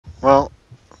Well,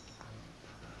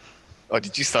 Oh,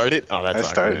 did you start it? Oh, I that's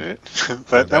started awkward. it, Oh,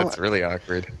 but that's really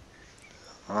awkward.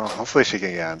 well, hopefully she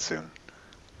can get on soon.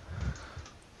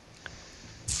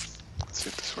 Let's see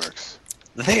if this works.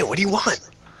 Hey, what do you want?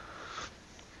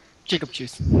 Jacob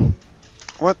juice.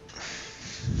 What?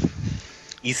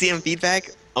 ECM feedback?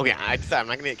 Okay, I decided I'm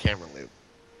not gonna get camera loop.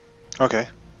 Okay.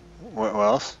 What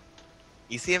else?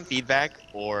 ECM feedback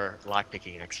or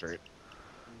lockpicking expert?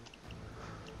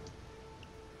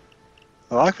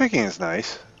 The lockpicking is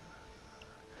nice,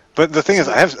 but the thing is,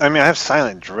 So, I have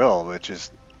silent drill, which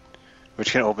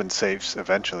can open safes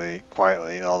eventually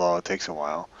quietly, although it takes a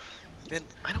while. then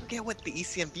I don't get what the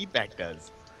ECM feedback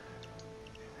does.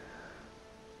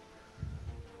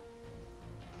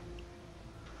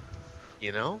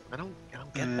 You know? I don't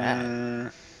get that.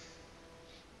 Mm,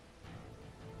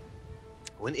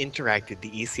 When interacted, the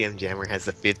ECM jammer has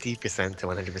a 50% to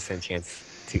 100% chance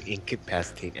to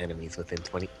incapacitate enemies within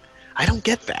 20. I don't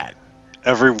get that.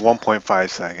 every 1.5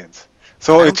 seconds.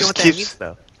 So I it don't get just what that means keeps.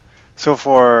 though. So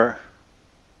for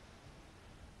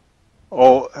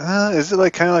oh, is it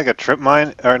like kind of like a trip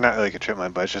mine, or not like a trip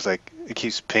mine, but it's just like it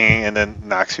keeps pinging and then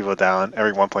knocks people down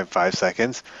every 1.5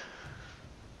 seconds.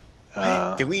 What?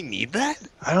 Uh, Do we need that?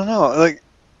 I don't know. Like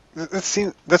that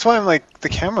seems. That's why I'm like the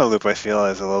camera loop. I feel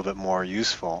is a little bit more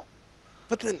useful.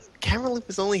 But then camera loop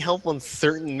is only helpful on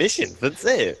certain missions. That's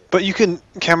it. But you can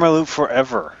camera loop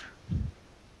forever.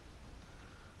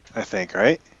 I think,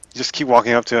 right? You just keep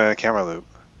walking up to a camera loop.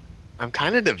 I'm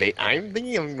kind of debate. I'm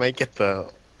thinking I might get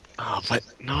the. Oh, but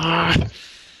no.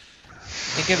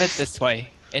 Think of it this way.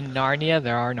 In Narnia,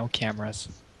 there are no cameras.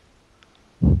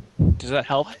 Does that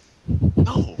help? What?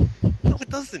 No, no, it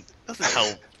doesn't. Doesn't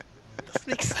help. Doesn't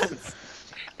make sense.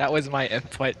 That was my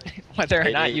input. Whether or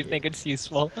not you Payday. think it's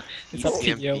useful, it's up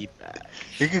to ECM you. feedback.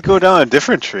 You could go down a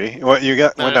different tree. What you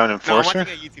got? No, Went no, down no, I'm Enforcer?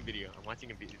 watching a YouTube video. I'm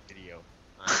watching a video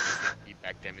on ECM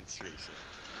feedback demonstration.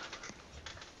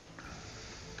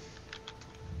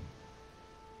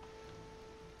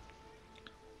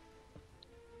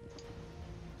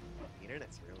 The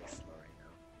internet's really slow right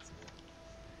now. It's weird.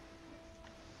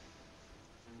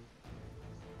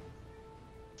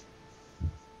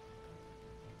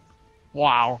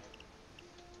 Wow.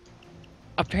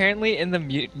 Apparently, in the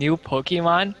new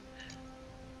Pokemon,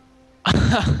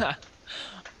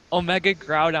 Omega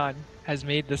Groudon has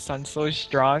made the sun so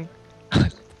strong,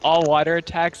 all water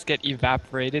attacks get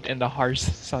evaporated in the harsh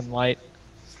sunlight.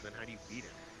 So then how do you beat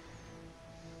him?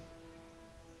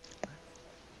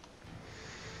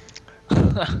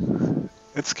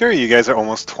 It's scary. You guys are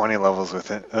almost 20 levels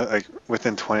within, like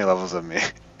within 20 levels of me.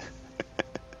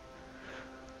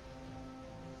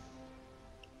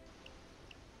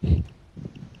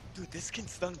 Dude, this can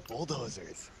stun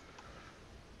bulldozers.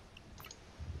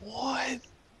 What?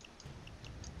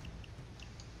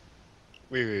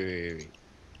 Wait.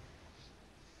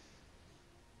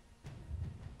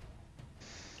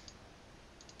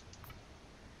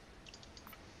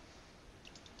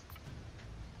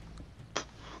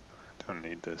 Don't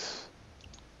need this.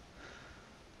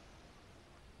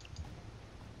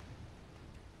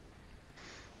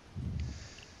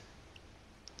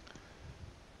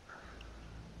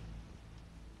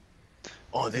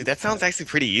 Oh, dude, that sounds actually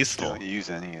pretty useful. Don't use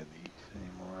any of these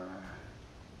anymore.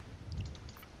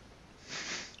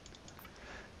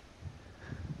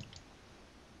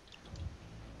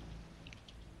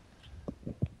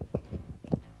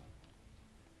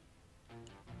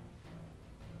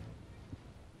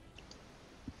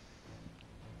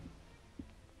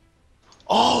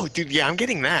 Oh, dude, yeah, I'm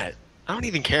getting that. I don't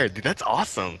even care, dude. That's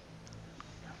awesome.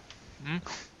 Hmm?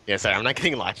 Yeah, sorry, I'm not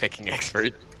getting lockpicking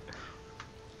expert.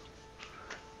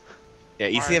 Yeah,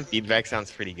 ECM feedback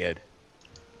sounds pretty good.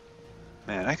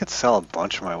 Man, I could sell a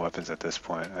bunch of my weapons at this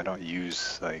point. I don't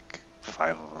use like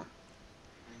 5 of them.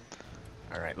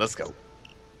 All right, let's go.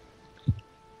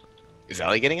 Is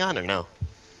Ellie getting on or no?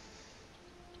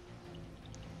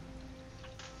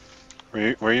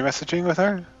 Were you messaging with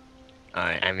her?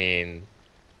 I mean,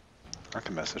 I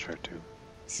can message her too.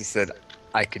 she said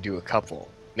I could do a couple,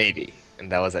 maybe, and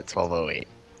that was at 12:08.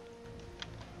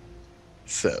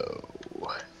 So,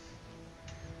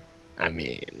 I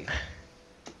mean,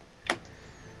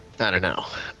 I don't know.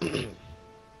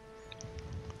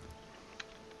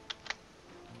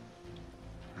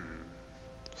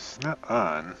 It's not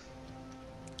on.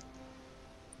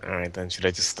 All right, then should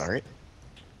I just start?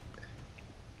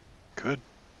 Good.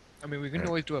 I mean, we can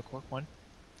always do a quick one.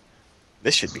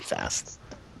 This should be fast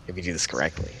if we do this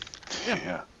correctly.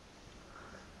 Yeah.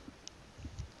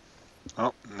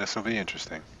 Oh, this will be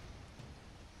interesting.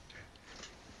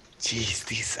 Jeez,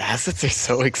 these assets are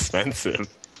so expensive.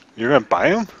 You're gonna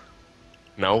buy them?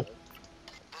 No.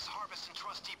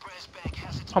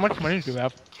 How much money do you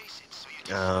have?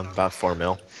 About 4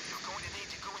 mil.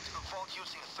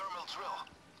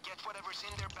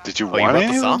 Did you Oh, you want brought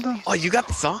any the of saw? them? Oh, you got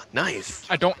the saw? Nice.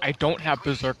 I don't have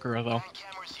Berserker though.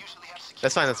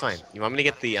 That's fine. That's fine. You want me to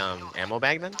get the ammo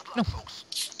bag then? No.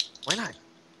 Why not?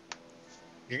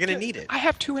 You're gonna need it. I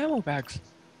have 2 ammo bags.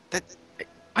 That.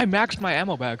 I maxed my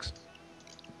ammo bags.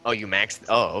 Oh, you maxed.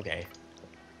 Oh, okay.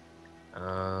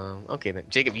 Okay then,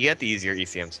 Jacob, you have to use your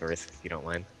ECMs first, if you don't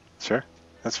mind. Sure,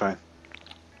 that's fine.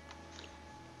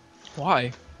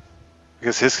 Why?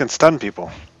 Because his can stun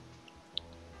people.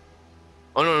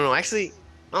 Oh no, actually,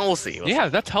 oh, we'll see. Yeah,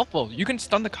 that's helpful. You can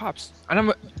stun the cops.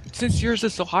 And since yours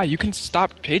is so high, you can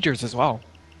stop pagers as well.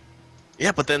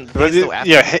 Yeah, but then the But thing is, though, after,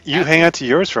 yeah, you hang out to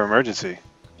yours for emergency.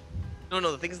 No,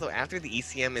 the thing is though, after the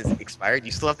ECM is expired,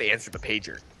 you still have to answer the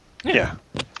pager. Yeah.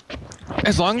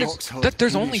 As long as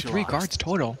there's only 3 guards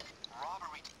total.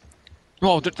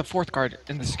 Well, the 4th guard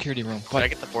in the security room. Did I But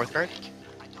get the 4th card?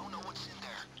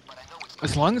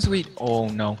 as long as we, oh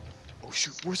no. Oh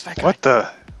shoot, where's that guy? What the?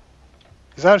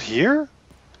 He's out here?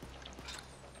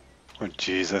 Oh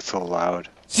jeez, that's so loud.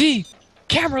 See,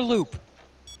 camera loop.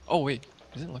 Oh wait,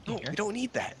 is it looking No, here? we don't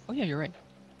need that. Oh yeah, you're right.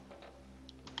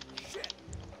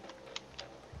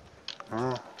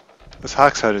 Oh, this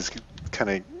Hawk's Hut is kind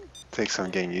of takes some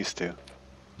getting used to.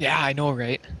 Yeah, I know,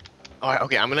 right? Alright,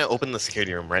 okay, I'm gonna open the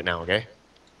security room right now, okay?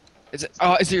 Is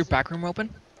it your back room open?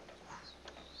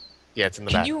 Yeah, it's in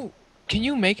the Can back. can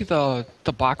you make the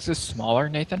boxes smaller,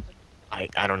 Nathan? I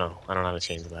don't know. I don't know how to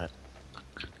change that.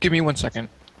 Give me 1 second.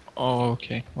 Oh,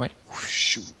 okay. Wait. Oh,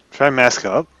 shoot. Try mask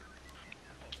up.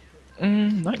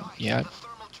 Not yet.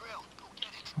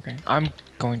 Okay, I'm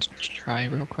going to try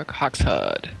real quick. Hawk's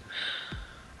HUD.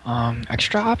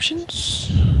 Extra options?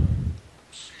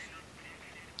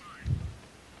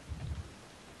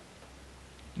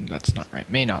 That's not right.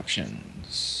 Main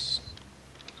options.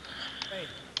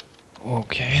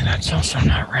 Okay, that's also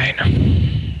not right.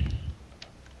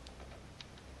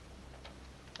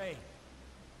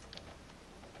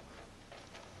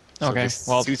 So Okay, there's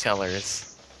well, 2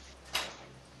 tellers.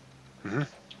 Hmm.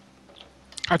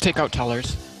 I'll take out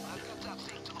tellers.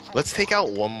 Let's take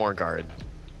out 1 more guard.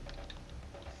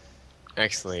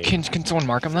 Actually, Can someone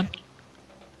mark them then?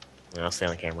 I'll stay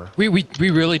on the camera. We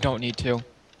really don't need to.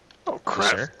 Oh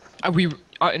crap! Sure.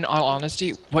 In all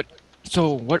honesty,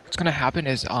 what's gonna happen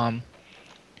is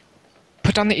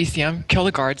put down the ECM, kill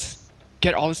the guards,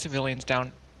 get all the civilians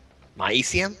down. My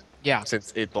ECM? Yeah,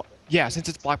 Since it. yeah, since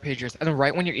it's block pagers, and then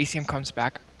right when your ECM comes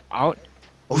back out,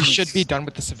 Oh, we should be done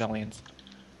with the civilians.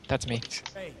 That's me.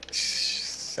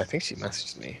 I think she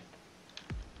messaged me.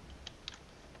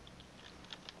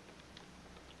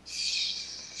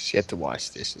 She had to wash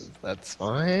dishes. That's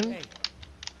fine.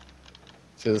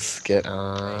 Just get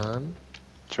on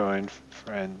Join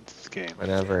friends game.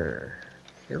 whenever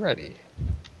you're ready.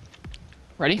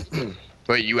 Ready?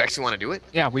 Wait, you actually want to do it?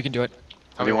 Yeah, we can do it.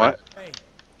 What do you want?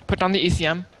 Put down the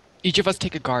ECM. Each of us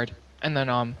take a guard, and then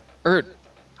I'll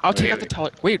take out the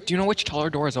teller. Wait, do you know which teller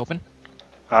door is open?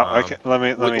 Okay, let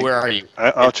me. Where are you?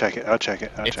 I'll check it. I'll check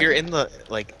it. If you're in the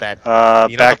that,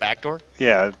 you know, back. the back door.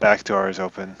 Yeah, back door is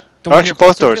open. The Oh, one actually, you're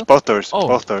both closer doors. to? Both doors. Oh,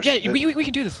 Both doors. yeah, we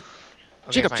can do this.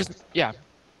 Okay, Jacob, fine. just yeah. Do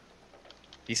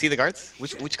you see the guards?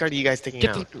 Which guard are you guys taking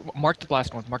Get out? mark the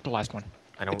last one. Mark the last one.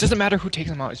 I don't. It doesn't matter who takes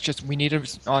them out. It's just we need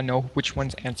to know which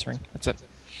one's answering. That's it.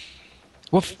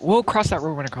 We'll cross that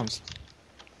road when it comes.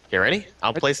 You ready?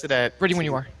 I'll place it at. Ready when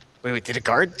you are. Wait, did a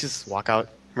guard just walk out?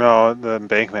 No, the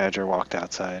bank manager walked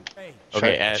outside.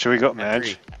 Okay, Should we go at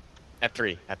manage?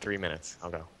 3. At 3 minutes, I'll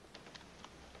go.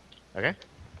 Okay.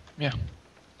 Yeah.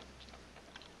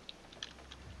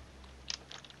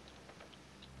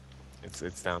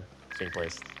 It's down. It's being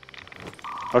placed.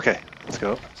 Okay, let's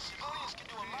go.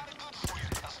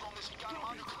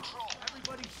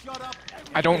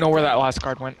 I don't know where that last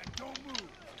guard went.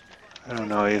 I don't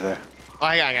know either. Oh,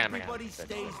 I got him. Everybody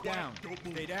stays down.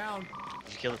 Stay down.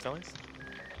 Did you kill the tellers?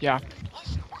 Yeah.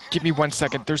 Give me 1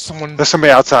 second. There's someone. There's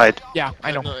somebody outside. Yeah,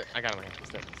 I know. No, I got him. He's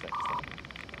dead.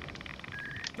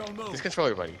 Don't move. Just control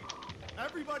everybody.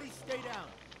 Everybody stay down.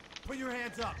 Put your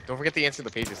hands up. Don't forget to answer the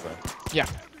pages, though. Yeah.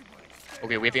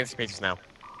 Okay, we have to answer pages now.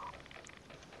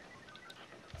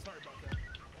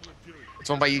 It's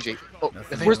one by you, Jake. Oh,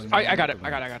 Where's I got it. I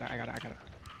got it.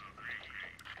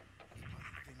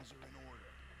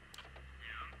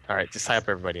 all right, just tie up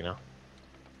everybody now.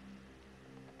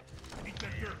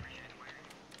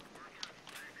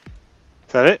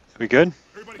 Is that it? We good?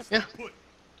 Yeah.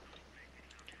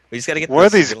 We just gotta get. What are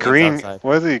the these civilians green? outside.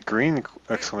 What are the green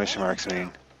exclamation marks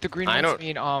mean? The green I ones don't-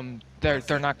 mean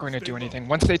they're not going to do anything.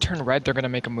 Once they turn red, they're gonna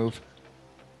make a move.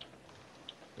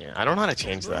 Yeah, I don't know how to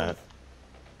change that.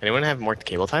 Anyone have more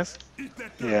cable ties? Eat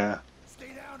that dirt. Yeah. Stay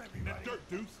down, everybody. Eat that dirt,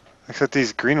 Deuce. Except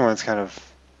these green ones kind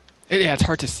of. Yeah, it's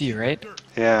hard to see, right? Dirt.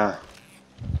 Yeah.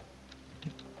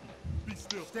 Be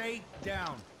still. Stay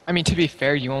down. I mean, to be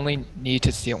fair, you only need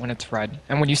to see it when it's red.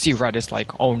 And when you see red, it's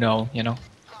like, oh no, you know?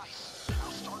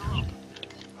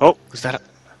 Oh. Who's that?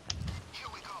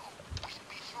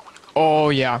 Oh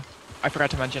yeah. I forgot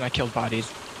to mention I killed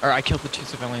bodies. Or I killed the 2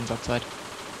 civilians outside.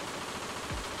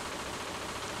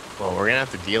 Well, we're gonna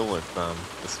have to deal with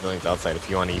the civilians outside if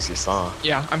you want to use your saw.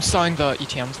 Yeah, I'm sawing the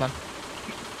ETMs then.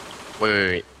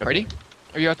 Wait. Ready?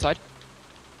 Are you outside?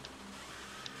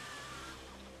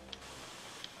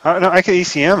 No, I could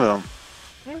ECM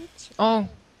them. Oh.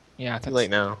 Yeah, Too that's... late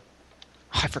now.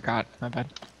 I forgot. My bad.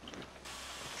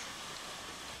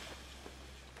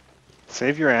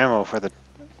 Save your ammo for the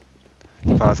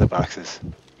deposit boxes.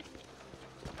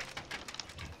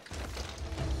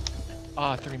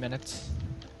 3 minutes.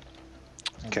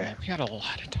 Oh, Okay. man, we got a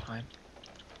lot of time.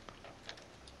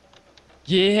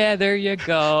 Yeah, there you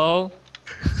go.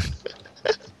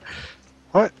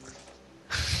 What?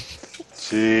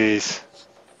 Jeez.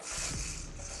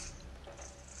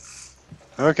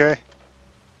 Okay.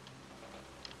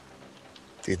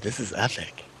 Dude, this is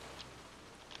epic.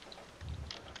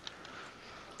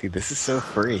 Dude, this is so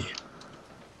free.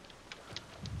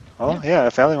 Well, yeah,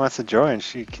 if Allie wants to join,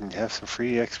 she can have some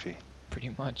free XP.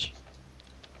 Pretty much.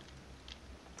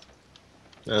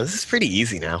 No, this is pretty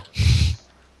easy now.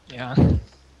 Yeah.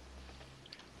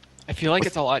 I feel like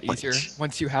it's a lot easier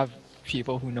once you have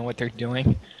people who know what they're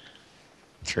doing.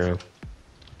 True.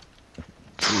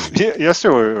 Yeah,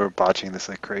 yesterday we were botching this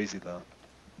like crazy, though.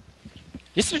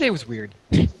 Yesterday was weird.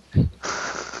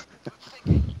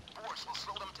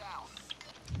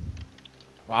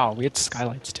 Wow, we had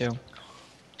skylights too.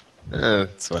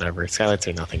 It's whatever. Skylights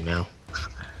are nothing now.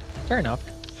 Fair enough.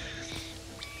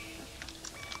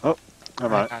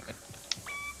 I'm on it. got it.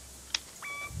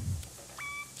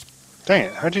 Dang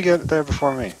it, how'd you get there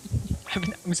before me?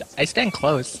 I stand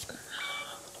close.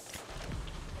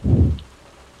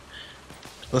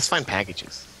 Let's find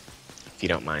packages, if you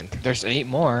don't mind. There's 8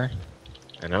 more.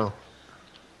 I know.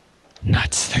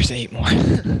 Nuts, there's 8 more.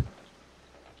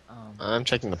 um, I'm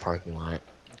checking the parking lot.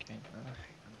 okay.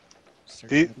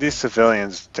 Searching These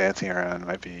civilians dancing around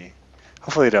might be...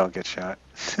 Hopefully they don't get shot.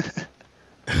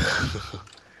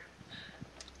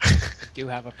 do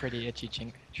have a pretty itchy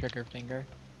trigger finger.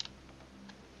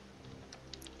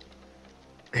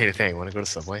 Hey, the thing, want to go to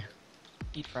Subway?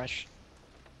 Eat fresh.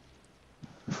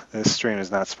 This stream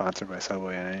is not sponsored by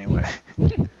Subway in any way.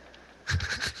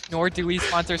 Nor do we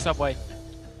sponsor Subway.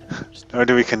 Nor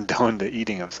do we condone the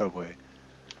eating of Subway.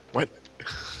 What?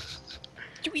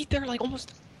 You eat there like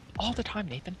almost all the time,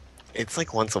 Nathan. It's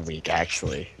like once a week,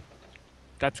 actually.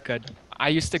 That's good. I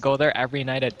used to go there every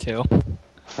night at 2.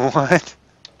 What?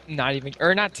 Not even,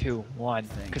 or not 2, 1,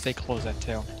 because they close at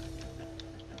 2.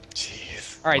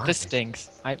 Jeez. All right, Why? this stinks.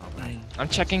 I'm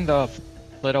checking the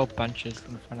little bunches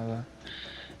in front of the.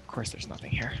 Of course, there's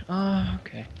nothing here.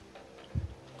 Okay.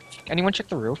 Anyone check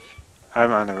the roof?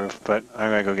 I'm on the roof, but I'm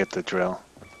gonna go get the drill.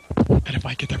 And if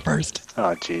I get there first.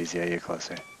 Oh, jeez, yeah, you're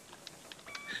closer.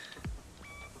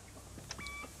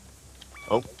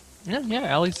 Oh. Yeah,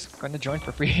 Allie's going to join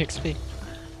for free XP.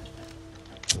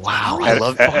 Wow, I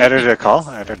love Added a call?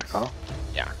 Added a call?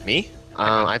 Yeah, me?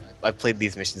 I've played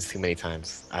these missions too many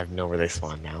times. I know where they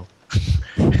spawn now.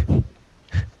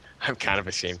 I'm kind of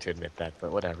ashamed to admit that,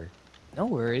 but whatever. No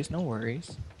worries, no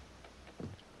worries.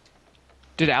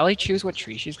 Did Allie choose what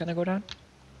tree she's gonna go down?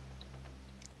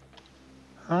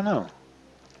 I don't know.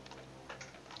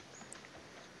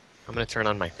 I'm gonna turn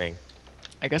on my thing.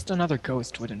 I guess another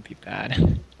ghost wouldn't be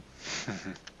bad.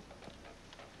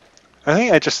 I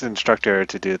think I just instructed her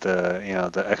to do the,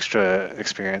 the extra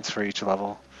experience for each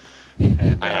level.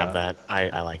 And, I have that.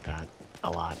 I like that a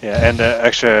lot. Yeah, and the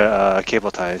extra cable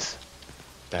ties.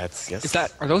 That's, yes.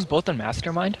 Are those both in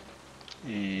Mastermind?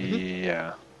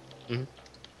 Yeah.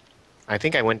 I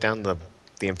think I went down the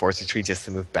Enforcer tree just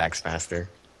to move bags faster.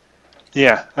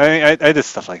 Yeah, I mean, I did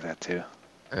stuff like that too.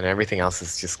 And everything else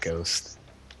is just Ghost.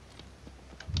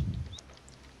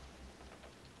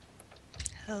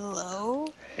 Hello?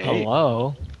 Hey.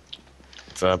 Hello.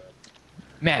 What's up?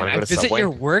 Man, Wanna I go to visit Subway? your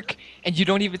work and you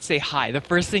don't even say hi. The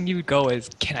first thing you would go is,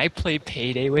 "Can I play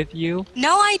Payday with you?"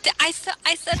 No, I said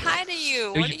hi to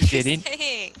you. No, What you are you didn't.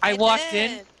 saying? I walked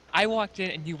in. did. I walked in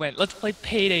and you went, "Let's play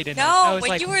Payday tonight." I No, was when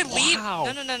like, you were leaving. wow.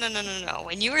 No.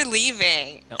 When you were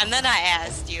leaving, No. and then I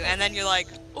asked you, and then you're like,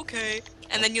 okay,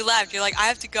 and then you left. You're like, I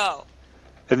have to go.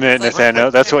 Admit, Like,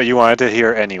 Nathaniel, that's what you wanted to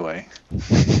hear anyway.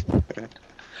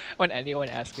 when anyone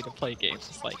asks me to play games,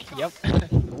 it's like, yep, no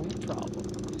problem.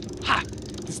 Ha!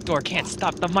 This door can't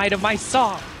stop the might of my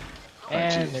song!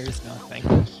 And jeez. there's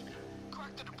nothing.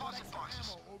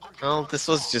 Well, this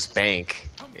was just bank.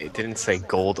 It didn't say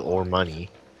gold or money.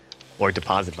 Or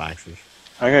deposit boxes.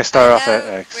 I'm gonna start I off at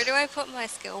have- X. Where do I put my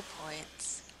skill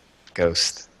points?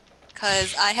 Ghost.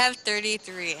 Cause I have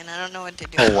 33 and I don't know what to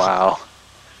do. Oh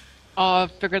wow.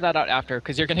 Figure that out after,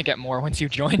 because you're gonna get more once you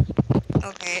join.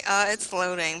 Okay, it's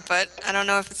loading, but I don't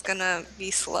know if it's gonna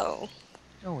be slow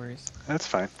No worries. That's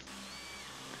fine.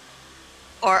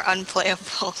 or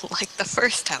unplayable like the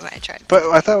first time I tried. But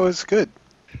I thought it was good.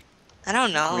 I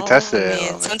don't know. We tested it a I mean,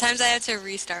 little bit. sometimes I have to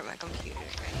restart my computer,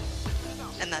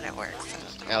 and then it works.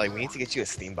 Allie, we need to get you a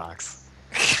Steam box.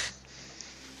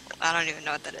 I don't even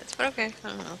know what that is, but okay, I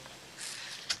don't know.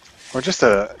 Or just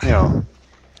a, you know,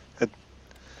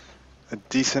 a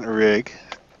decent rig.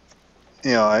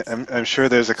 You know, I'm sure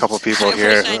there's a couple people I here.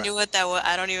 wish I knew what that was.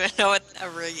 I don't even know what a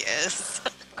rig is.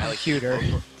 Computer.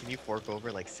 Can you fork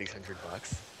over like 600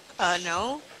 bucks?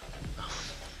 No.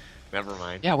 Never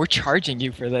mind. Yeah, we're charging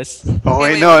you for this. Oh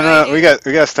wait, wait, no, what do no, I no. We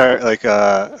do? got to start like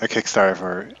a Kickstarter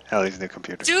for Ellie's new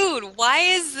computer. Dude, why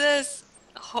is this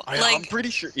I'm like? pretty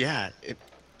sure. Yeah.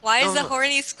 Why is no, the no.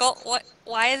 horny skull? What?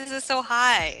 Why is this so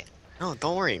high? No,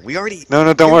 don't worry. We already. No,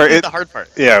 no, don't we worry. did It, the hard part.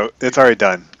 yeah, it's already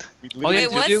done. We Oh, yeah,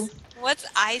 Wait, to do? what's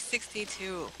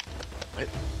I-62?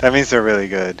 That means they're really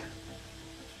good.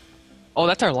 Oh,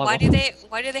 that's our level. Why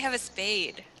do they have a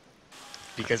spade?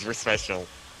 Because we're special.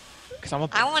 'Cause I'm a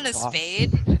I want a boss.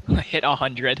 spade. Hit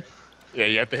 100. Yeah,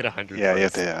 you have to hit 100. Yeah, you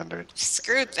have first. to hit 100.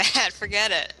 Screw that.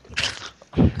 Forget it.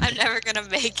 I'm never gonna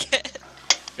make it.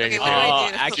 There you Okay, what do go. I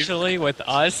do? Actually, with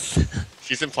us.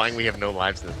 She's implying we have no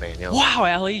lives in the thing. Yeah. Wow,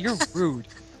 Ellie, you're rude.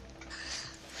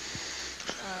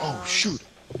 Oh shoot!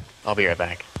 I'll be right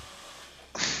back.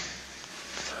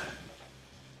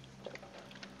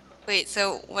 Wait,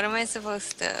 so what am I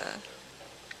supposed to?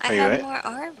 I Are you have right? more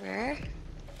armor.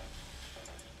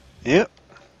 Yep.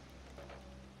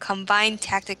 Combined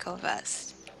tactical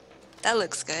vest. That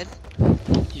looks good.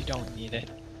 You don't need it.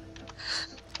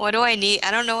 What do I need?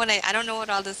 I don't know what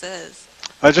all this is.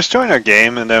 Just join our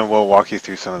game and then we'll walk you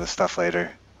through some of the stuff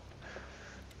later.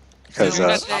 Because So, you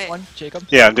got uh, top one, Jacob?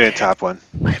 yeah, I'm doing top one.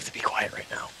 I have to be quiet right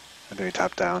now. I'm doing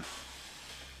top down.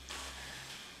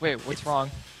 Wait, what's wrong?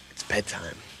 It's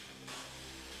bedtime.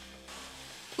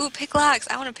 Ooh, pick locks.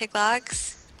 I want to pick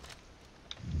locks.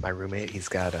 My roommate, he's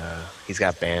got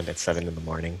band at 7 in the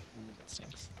morning. That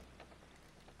stinks.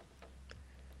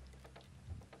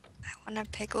 I want to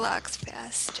pick locks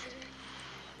faster.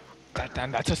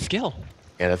 That's a skill.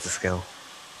 Yeah, that's a skill.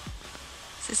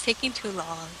 This is taking too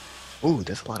long. Ooh,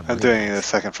 there's a lot of I'm money. doing it a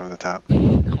second from the top.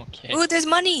 Okay, Ooh, there's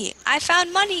money. I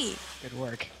found money. good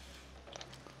work.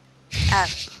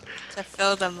 F to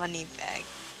fill the money bag.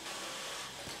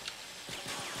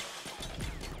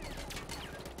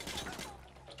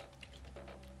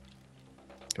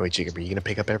 Wait, Jacob, are you gonna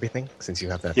pick up everything since you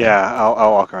have that? Yeah,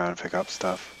 I'll walk around and pick up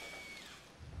stuff.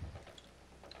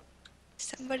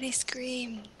 Somebody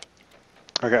screamed.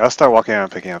 Okay, I'll start walking around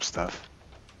and picking up stuff.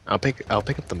 I'll pick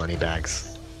up the money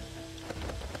bags.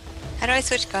 How do I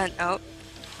switch gun? Oh,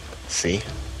 See?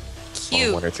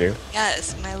 cute. One or two.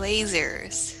 Yes, my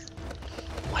lasers.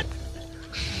 What?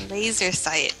 Laser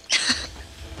sight.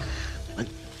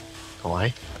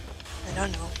 Why? I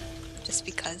don't know. Just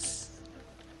because.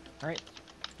 Alright,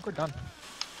 we're done.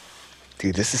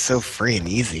 Dude, this is so free and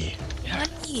easy. Yeah,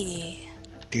 Money.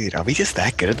 Dude, are we just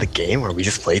that good at the game or we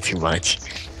just play too much?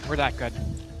 we're that good.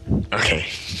 Okay.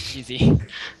 Easy.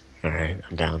 Alright,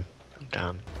 I'm down. I'm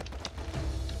down.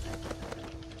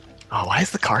 Oh, why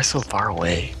is the car so far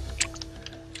away?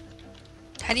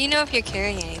 How do you know if you're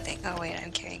carrying anything? Oh wait,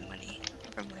 I'm carrying money.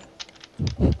 Never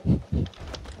mind.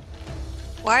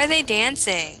 Why are they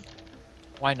dancing?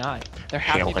 Why not? They're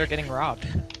happy Yeah, they're getting robbed.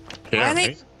 Why are they?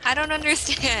 right? I don't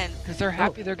understand. Because they're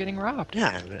happy they're getting robbed.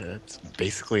 Yeah, that's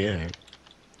basically it.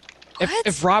 If, What?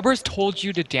 if robbers told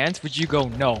you to dance, would you go,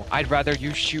 no, I'd rather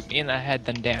you shoot me in the head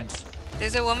than dance?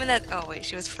 There's a woman that. Oh wait,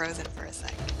 she was frozen for a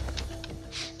second.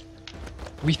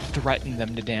 We threaten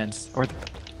them to dance, or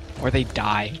they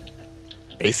die.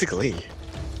 Basically.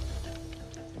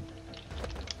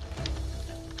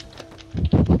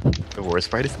 The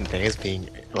worst part is Nathaniel's being,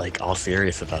 like, all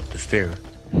serious about this, too.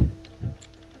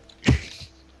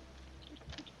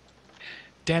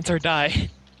 Dance or die.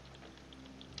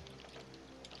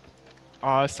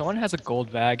 Someone has a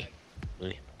gold bag.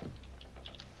 Really?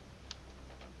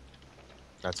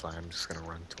 That's why I'm just gonna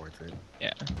run towards it.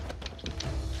 Yeah,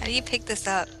 How do you pick this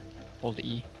up? hold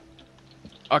E.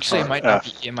 Actually, it Or might not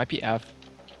F. be. It might be F.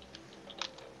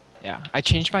 Yeah, I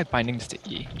changed my bindings to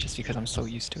E just because I'm so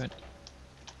used to it.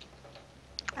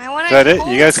 I want Is to that it?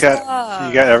 cool You guys stuff.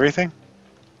 got everything?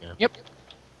 Yep.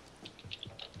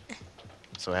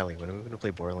 So Allie, when are we gonna play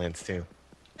Borderlands 2?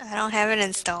 I don't have it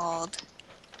installed.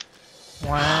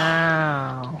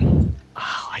 Wow.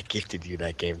 Oh, I gifted you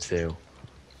that game too.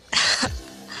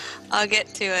 I'll get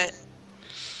to it.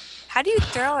 How do you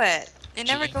throw it? It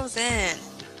never G. goes in.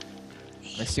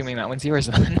 I'm assuming that one's yours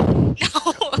then. No.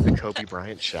 The Kobe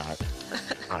Bryant shot.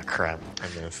 Oh crap,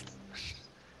 I missed.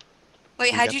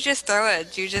 Wait, We how'd got- you just throw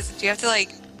it? Do you have to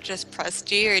like just press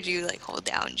G or do you like hold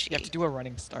down G? You have to do a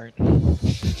running start.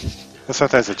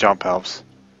 Sometimes the jump helps.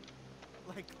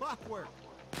 Like clockwork.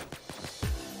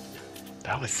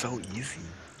 That was so easy.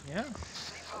 Yeah.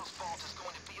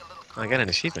 Oh, I got an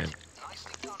achievement.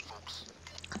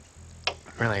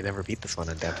 Really, I never beat this one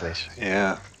on Deathwish.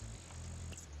 Yeah.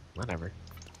 Whatever.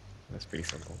 That's pretty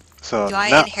simple. So Do I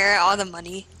now, inherit all the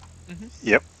money?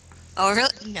 yep, Oh, really?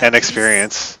 Nice. and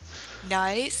experience.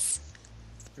 Nice.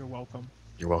 You're welcome.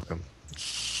 You're welcome.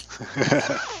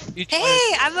 Each Hey, run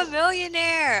is, I'm a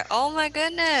millionaire. Oh my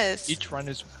goodness. each run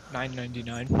is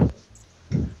 $9.99.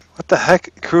 What the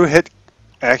heck? Crew hit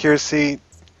accuracy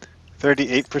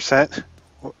 38%.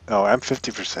 Oh, I'm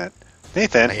 50%.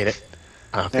 Nathan, I hit it.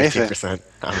 Nathan. 15%.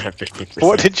 I'm at 15%.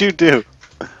 What did you do?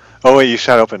 Oh wait, you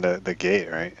shot open the gate,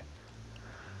 right?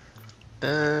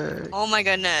 Oh my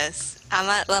goodness. I'm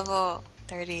at level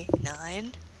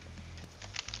 39.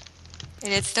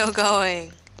 And it's still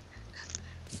going.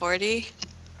 40.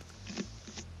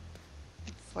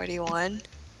 41.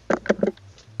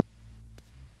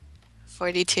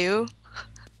 42.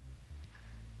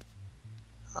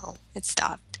 Oh, it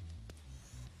stopped.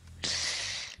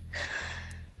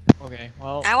 Okay,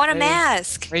 well. I want a Ray-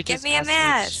 mask. Ray Give just me a asked to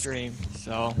mask. stream,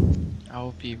 so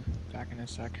I'll be back in a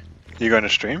sec. You going to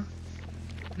stream?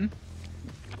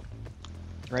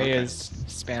 Ray Okay. is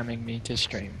spamming me to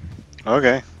stream.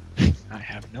 Okay. I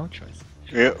have no choice.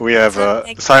 We have a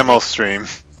Something simul like- stream.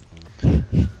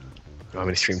 You want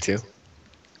me to stream too?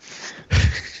 I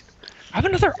have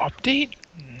another update?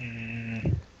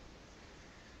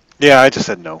 Yeah, I just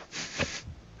said no.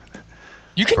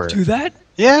 You can For- do that?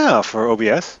 Yeah, for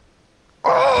OBS.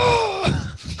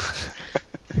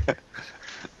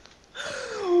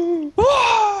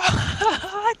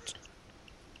 What?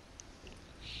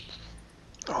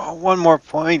 Oh, one more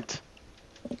point.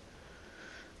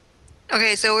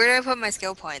 Okay, so where do I put my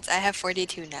skill points? I have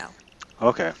 42 now.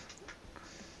 Okay. What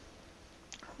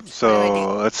do I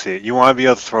So let's see. You want to be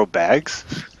able to throw bags?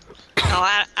 No,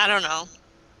 I don't know.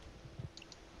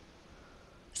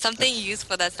 Something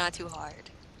useful that's not too hard.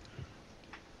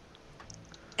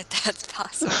 If that's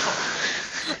possible.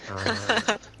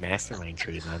 Mastermind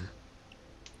tree then.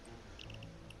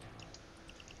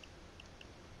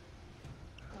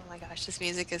 Oh my gosh, this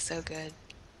music is so good.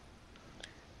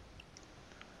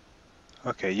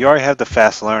 Okay, you already have the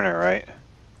fast learner, right?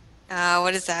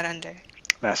 What is that under?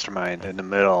 Mastermind in the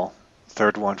middle,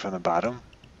 third one from the bottom,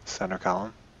 center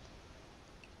column.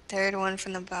 Third one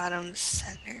from the bottom,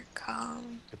 center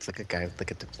column. It's like a guy with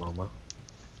like a diploma.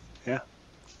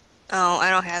 Oh, I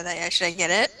don't have that yet. Should I get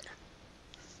it?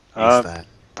 Use that.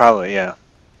 Probably, yeah.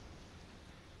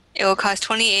 It will cost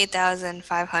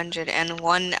 28,500 and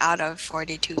 1 out of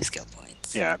 42 skill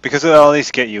points. Yeah, because it'll at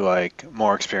least get you like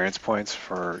more experience points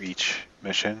for each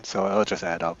mission, so it'll just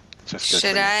add up. It's just good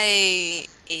Should for you. I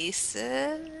ace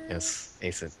it? Yes.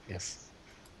 Ace it. Yes.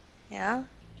 Yeah?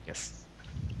 Yes.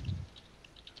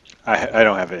 I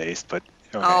don't have it aced, but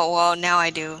okay. Oh, well, now I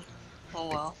do. Oh,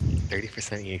 well. 30%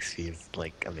 EXP is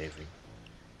like amazing.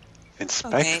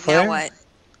 Inspect Okay, flare? now what?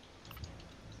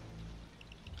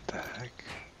 The heck?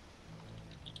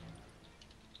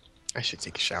 I should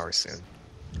take a shower soon.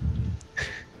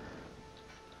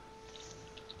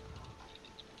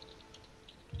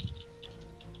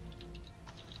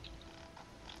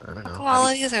 I don't know. Come on, all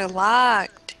of these are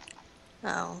locked.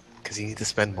 Oh, Because you need to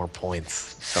spend more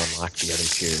points to unlock the other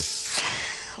tiers.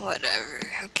 whatever.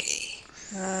 Okay.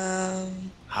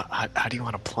 How do you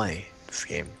want to play this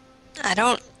game? I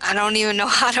don't even know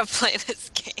how to play this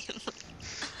game.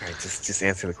 All right, just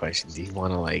answer the question. Do you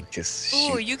want to like just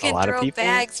Ooh, shoot you a can lot of throw people?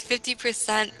 bags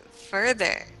 50%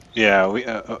 further. Yeah, we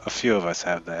a few of us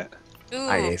have that. Ooh,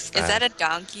 I is aced that that. a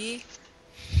donkey?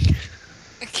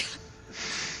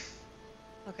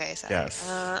 Okay, sorry.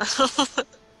 Yes.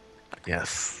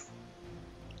 Yes.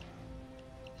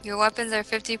 Your weapons are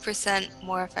 50%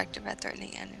 more effective at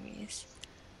threatening enemies.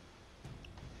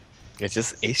 It's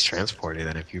just ace transporter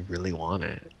then if you really want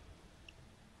it.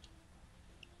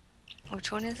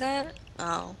 Which one is that?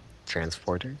 Oh.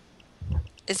 Transporter?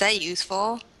 Is that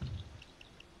useful?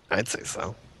 I'd say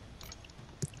so.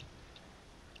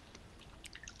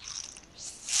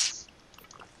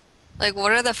 Like,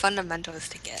 what are the fundamentals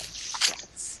to get?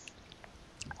 Yes.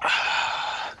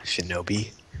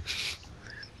 Shinobi.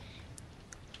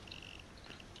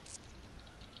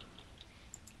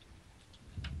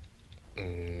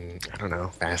 I don't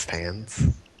know. Fast hands.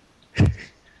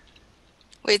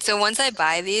 Wait, so once I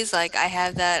buy these, like, I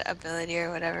have that ability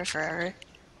or whatever forever?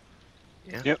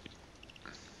 Yeah. Yep.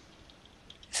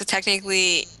 So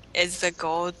technically, is the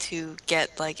goal to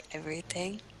get, like,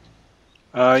 everything?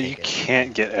 You get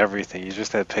can't get everything. You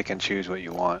just have to pick and choose what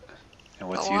you want and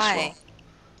But what's why? useful.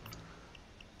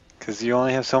 Because you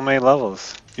only have so many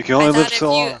levels. You can I only live thought so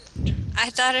if you, long. I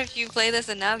thought if you play this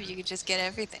enough, you could just get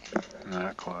everything.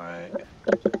 Not quite.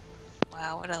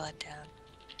 Wow, what a letdown.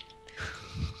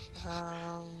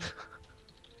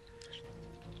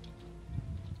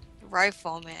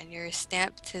 Rifleman, your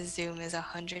stamp to zoom is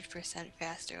 100%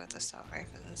 faster with assault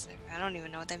rifle than sniper. I don't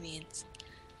even know what that means.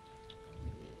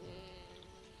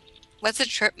 What's a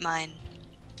trip mine?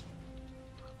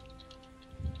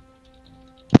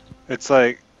 It's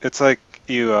like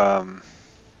you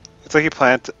it's like you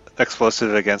plant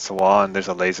explosive against the wall and there's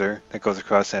a laser that goes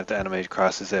across and if the enemy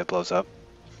crosses it, it blows up.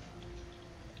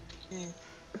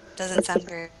 Doesn't sound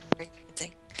very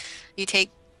convincing. You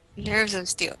take nerves of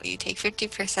steel. You take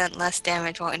 50% less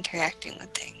damage while interacting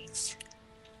with things.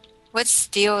 What's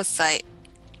steel sight?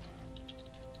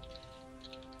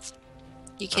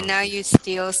 You can now use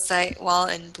steel sight while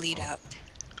in bleed out.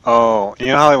 Oh, you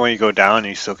know how like, when you go down,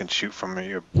 you still can shoot from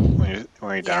your when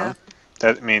you're Yeah. down.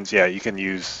 That means yeah, you can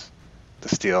use the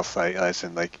steel sight as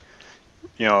in like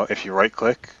if you right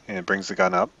click and it brings the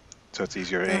gun up, so it's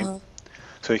easier to aim.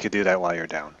 So you could do that while you're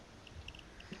down.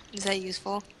 Is that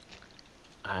useful?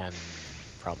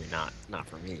 Probably not. Not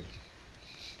for me.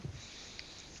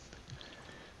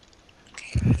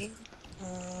 Okay.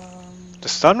 The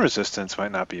stun resistance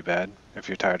might not be bad if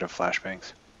you're tired of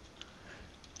flashbangs.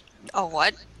 Oh,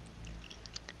 what?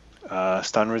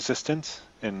 Stun resistance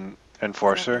in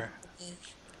I don't know Enforcer. what it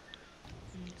is.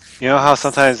 You know how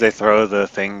sometimes they throw the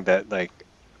thing that like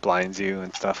blinds you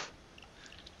and stuff?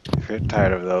 If you're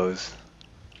tired of those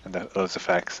and those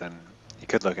effects, then you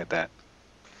could look at that.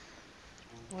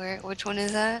 Which one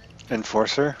is that?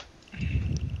 Enforcer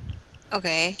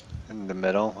Okay. in the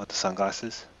middle with the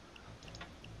sunglasses.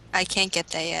 I can't get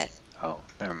that yet. Oh,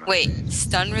 never mind. Wait,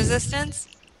 stun resistance?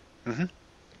 Mhm.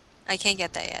 I can't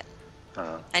get that yet.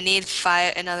 Uh, I need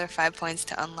another 5 points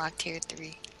to unlock tier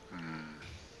 3.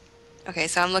 Okay,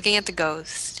 so I'm looking at the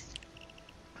ghost.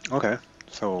 okay,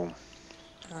 so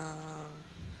Um,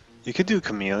 you could do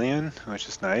chameleon, which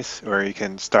is nice, or you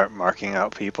can start marking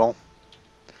out people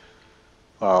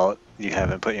while you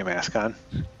haven't put your mask on.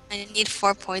 I need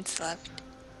 4 points left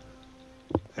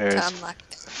to There's unlock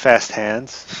it. fast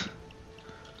hands.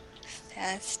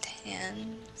 Fast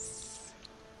hands.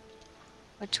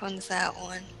 Which one's that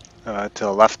one? To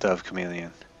the left of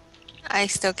chameleon. I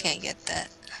still can't get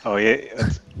that. Oh yeah,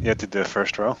 you have to do the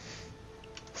first row.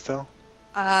 Still,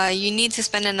 You need to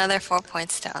spend another 4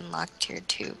 points to unlock tier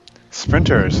 2.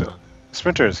 sprinter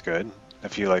is good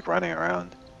if you like running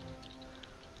around.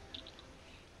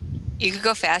 You could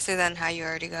go faster than how you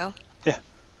already go. Yeah.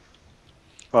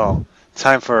 Well,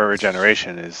 time for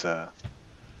regeneration is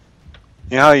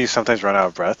you know how you sometimes run out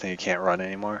of breath and you can't run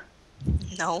anymore?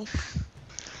 No.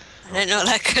 I didn't know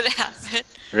that could happen.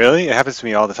 Really? It happens to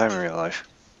me all the time in real life.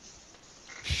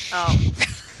 Oh.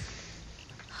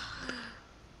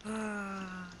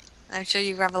 I'm sure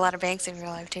you rob a lot of banks in real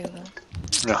life too, huh?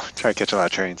 No, try to catch a lot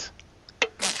of trains.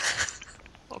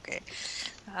 Okay.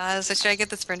 So should I get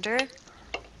the sprinter?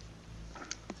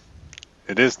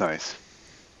 It is nice.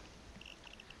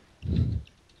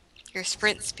 Your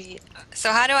sprint speed.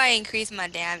 So how do I increase my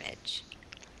damage?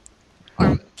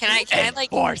 Or can I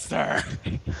like Enforcer!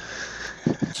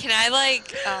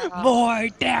 more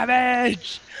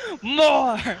damage!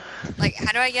 More! like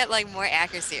how do I get like more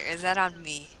accuracy, or is that on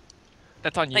me?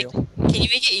 That's on Like, you. can you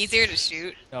make it easier to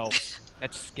shoot? No,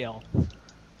 that's skill.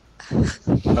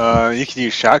 You can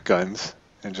use shotguns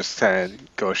and just kind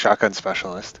of go shotgun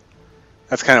specialist.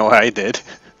 That's kind of what I did.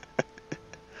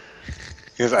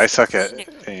 Because I suck at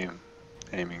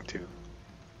aiming too.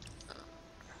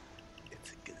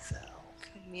 It's a gazelle.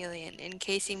 Chameleon. In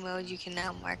casing mode, you can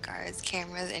now mark guards,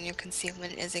 cameras, and your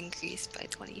concealment is increased by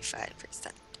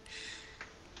 25%.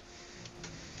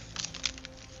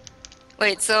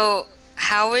 Wait, so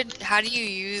how do you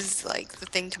use like the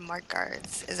thing to mark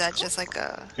guards? Is that just like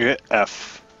a You hit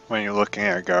F when you're looking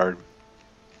at a guard.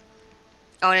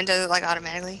 oh, and it does it like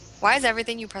automatically? Why is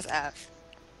everything you press F?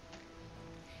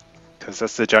 Because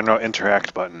that's the general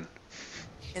interact button.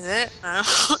 Is it? I don't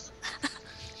know.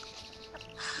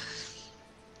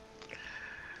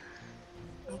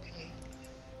 Okay.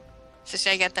 So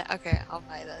should I get that? Okay, I'll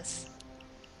buy this.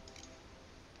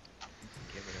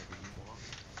 Get whatever you want.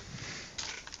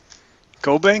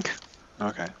 Go bank?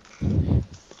 Okay.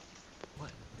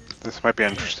 What? This might be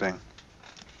interesting.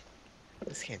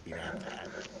 This can't be that bad.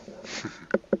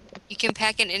 You can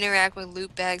pack and interact with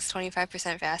loot bags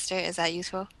 25% faster. Is that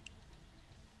useful?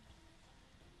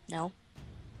 No.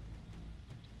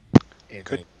 Hey,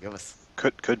 Could- Dang, you have a, s-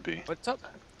 Could be. What's up?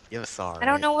 you have a saw, I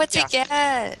don't right? know what to Yeah.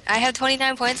 get. I have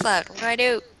 29 points left. What do I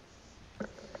do?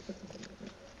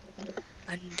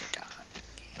 Underdog.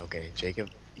 Okay, Jacob,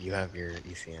 you have your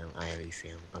ECM. I have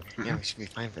ECM. Okay, yeah, we should be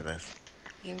fine for this.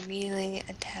 Your melee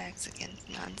attacks against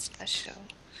non-special.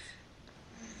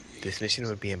 This mission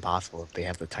would be impossible if they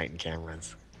have the Titan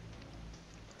cameras.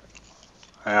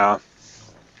 Yeah,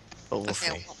 But we'll Okay,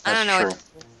 see. well, I don't that's know. true.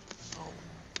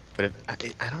 But if,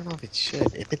 I don't know if it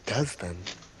should. If it does, then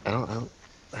I don't know.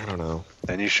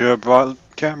 Then you should have brought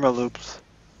camera loops.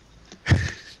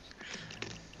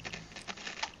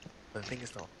 The thing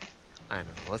is, though, I don't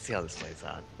know. Let's see how this plays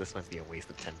out. This might be a waste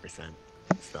of 10%.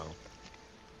 So.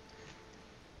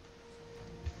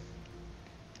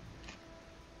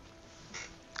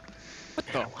 What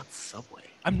I the? want Subway.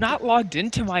 I'm not logged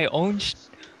into my own.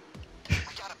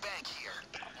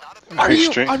 Are Are you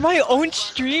you stream- on my own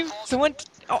stream? Someone.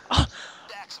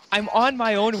 I'm on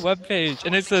my own webpage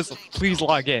and it says, please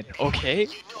log in. Okay.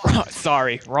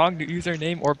 Sorry, wrong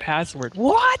username or password.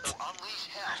 What?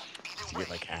 Did you get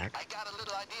like hacked?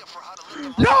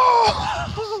 No!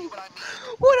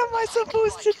 What am I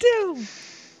supposed to do?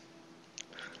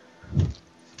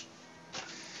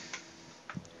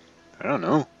 I don't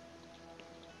know.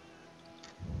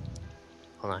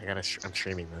 Hold on, I'm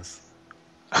streaming this.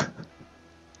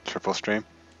 Triple stream.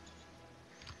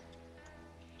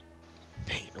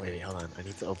 Wait, hold on. I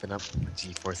need to open up the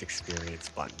GeForce Experience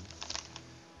button.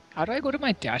 How do I go to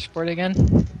my dashboard again?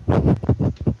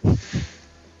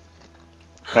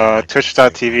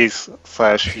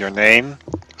 Twitch.tv/your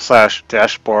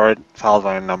name/dashboard followed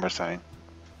by a number sign.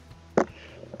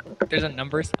 There's a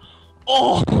numbers.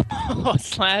 Oh!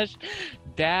 Slash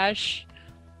dash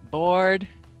board.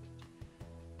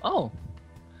 Oh.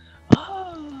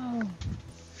 Oh.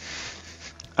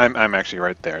 I'm actually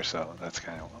right there, so that's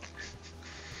kind of.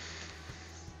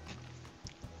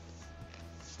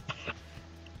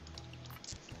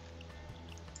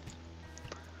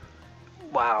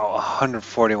 Wow,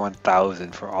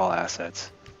 141,000 for all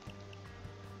assets.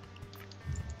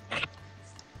 Okay,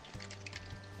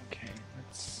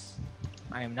 let's.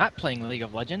 I am not playing League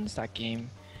of Legends. That game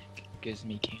gives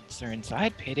me cancer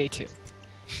inside. Payday 2.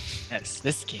 Yes,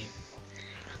 this game.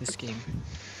 This game.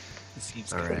 This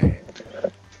game's good.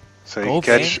 Alright. So you Go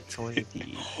catch.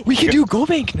 We can do Go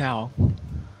Bank now.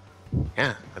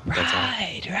 Yeah, that's all.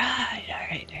 Right.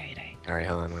 Alright. Alright,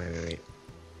 hold on, wait.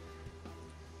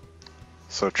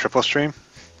 So triple stream.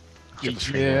 Triple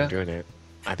stream, I'm doing it.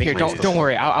 I think Here, mine's don't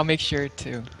worry. I'll make sure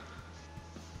to.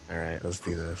 Alright, let's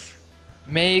do this.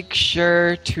 Make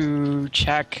sure to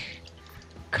check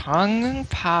Kung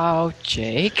Pao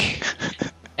Jake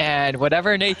and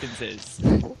whatever Nathan's is.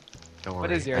 Don't worry.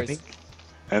 What is yours?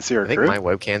 That's your I think recruit.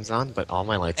 my webcam's on, but all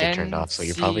my lights are turned off, so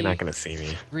you're probably not gonna see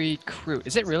me. Recruit.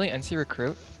 Is it really NC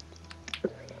Recruit?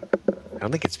 I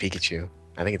don't think it's Pikachu.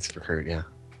 I think it's Recruit, yeah.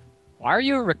 Why are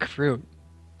you a recruit?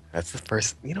 That's the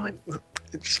first. You know what?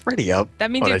 Just ready up.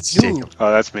 That means Oh, you're that's new. Jacob.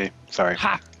 Oh, that's me. Sorry.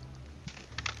 Ha!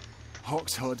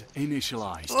 Hox HUD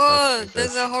initialized. Whoa, Let's do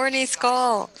there's this. a horny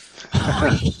skull.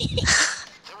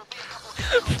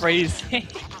 Phrasing.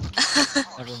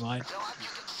 Never mind.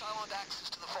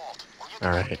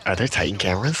 Alright, are there Titan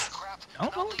cameras?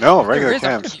 Oh, No, there regular is a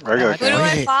cams. pretty Regular bad- Who do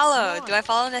I Wait. follow? Do I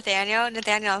follow Nathaniel?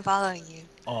 Nathaniel, I'm following you.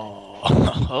 Oh,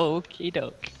 okie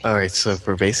doke. Alright, so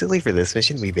for this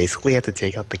mission, we basically have to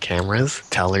take out the cameras,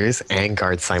 tellers, and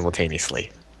guards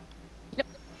simultaneously.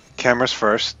 Cameras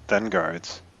first, then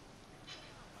guards.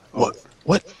 What?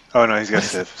 What? Oh no, he's got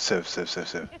What is-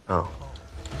 Civ. Oh,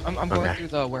 I'm going Okay. through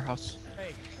the warehouse.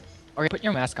 Okay, put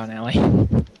your mask on, Allie.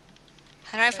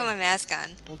 How do I put my mask on?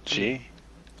 G.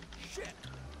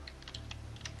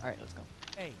 Alright, let's go.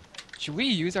 Hey, Should we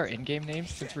use our in-game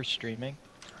names since we're streaming?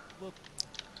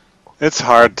 It's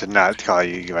hard to not call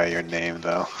you by your name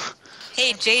though.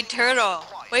 Hey, Jade Turtle,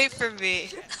 wait for me.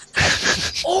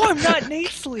 Oh, I'm not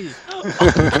Nasely!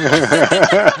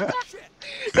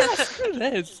 Screw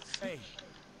this. hey,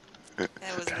 That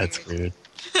was that's weird. weird.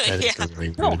 That is Yeah. really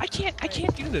weird. No, I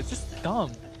can't do this. This is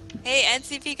dumb. Hey,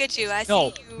 NC Pikachu, I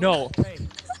No, see you. no. hey.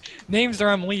 Names or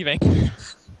I'm leaving.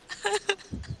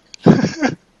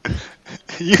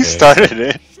 You started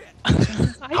it.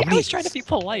 I was trying to be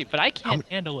polite, but I can't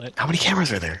handle it. How many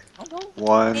cameras are there? I don't know. Hey,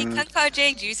 1, Kung Pao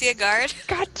Jake, do you see a guard?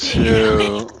 God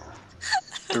damn. 2,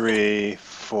 3,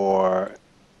 4.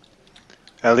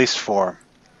 At least 4.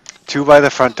 2 by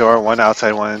the front door, 1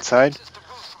 outside, 1 inside.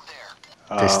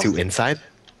 There's Um, 2 inside?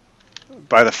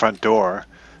 by the front door.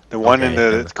 The one in Okay,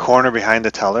 the and corner behind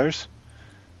the tellers.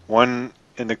 One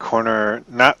in the corner,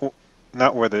 not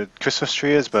where the Christmas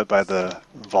tree is, but by the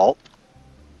vault.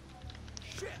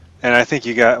 And I think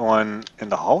you got one in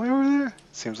the hallway over there.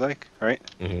 Seems like, right?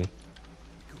 mm-hmm.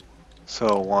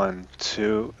 So 1,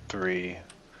 2, 3,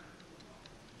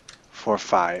 4,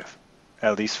 5.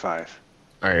 At least 5.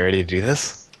 Alright, ready to do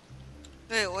this?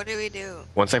 Wait, what do we do?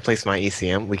 Once I place my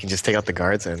ECM, we can just take out the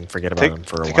guards and forget about them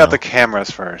for a Take while. out the cameras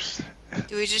first.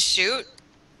 Do we just shoot?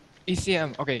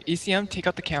 ECM. Okay, ECM. Take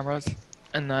out the cameras,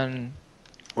 and then.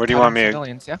 Where do you tell want them me?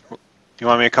 Civilians, yeah. You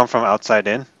want me to come from outside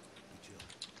in?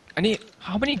 I need.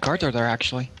 How many guards are there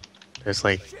actually? There's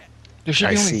like, There should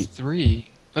I be only see. 3.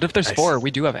 But if there's I 4, see.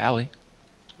 we do have Allie.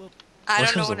 I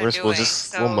worst don't know comes what to I'm worst, doing. we'll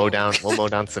just so... we'll mow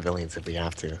down civilians if we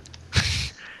have to.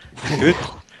 Do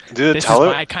the This is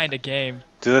teller? my kind of game.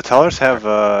 Do the tellers have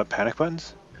panic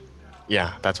buttons?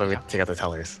 Yeah, that's why we take out the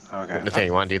tellers. Okay. Nathaniel,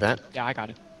 you want to do that? Yeah, I got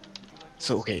it.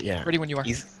 So okay, yeah. Ready when you are.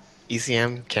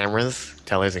 ECM, cameras,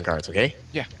 tellers, and guards. Okay.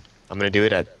 Yeah. I'm gonna do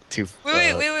it at 2.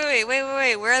 Wait.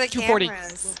 Where are the 240.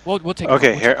 cameras? We'll take.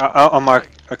 Okay, we'll here take- I'll mark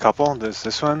a couple. There's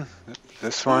this one,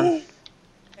 this one.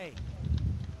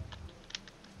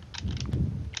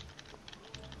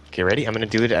 Okay, ready? I'm gonna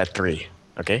do it at 3.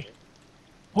 Okay.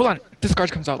 Hold on. This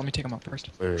guard comes out. Let me take him out first.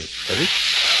 Wait.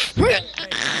 Ready?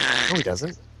 No, he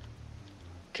doesn't.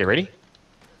 Okay, ready?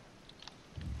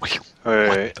 Wait.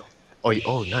 What?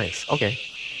 Oh, nice. Okay,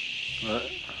 What?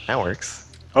 that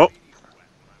works. Oh.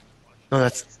 No,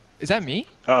 that's. Is that me?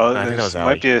 Uh-oh, I think that this was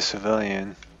Allie. might be a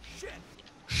civilian.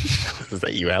 Is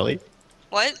that you, Allie?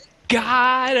 What?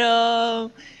 Got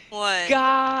him. What?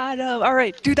 Got him. All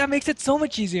right, dude. That makes it so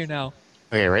much easier now.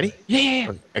 Okay, ready?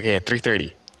 Yeah. Okay, at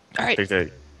 3:30. All right.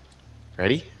 3:30.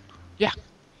 Ready? Yeah.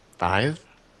 5,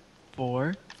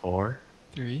 4, 4,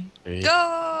 3. 3.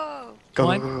 Go! Go,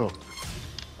 One. go, go,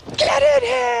 go. Get in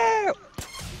here!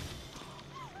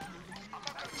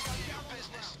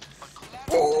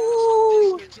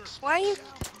 Ooh. Why you?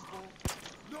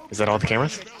 Is that all the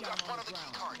cameras?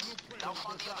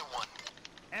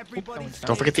 Everybody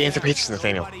Don't forget to answer pages,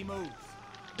 Nathaniel.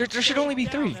 There should only be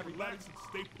 3.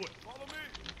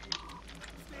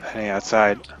 Hang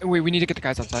outside. Wait, we need to get the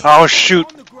guys outside. Oh shoot!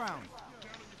 On the ground.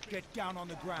 Get down on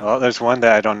the ground. Well, there's one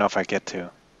that I don't know if I get to.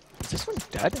 Is this one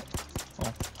dead?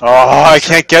 Oh, I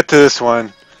can't get to this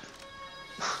one.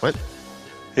 What?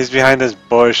 He's behind this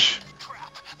bush.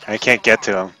 I can't get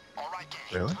to him.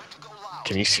 Really?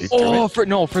 Can you shoot through Oh,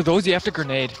 it? for those you have to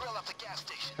grenade.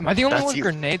 Am I the only That's one with you.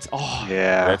 grenades? Oh,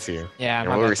 Yeah. That's you. yeah. Yeah,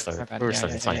 My we'll bad, restart. my bad. We'll Yeah, restart.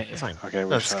 yeah, It's fine. yeah, It's yeah. fine. Okay, No,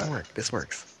 we'll this try. can work. This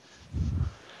works.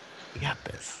 We got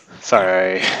this.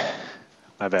 Sorry.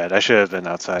 My bad. I should have been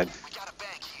outside. We got a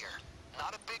bank here.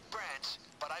 Not a big branch,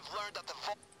 but I've learned that the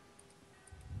vault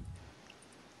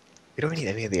We don't need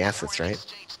any of the assets, right?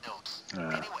 exchange notes.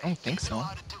 Uh, I don't think so.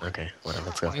 Okay, whatever.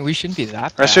 Let's go. I mean, we shouldn't be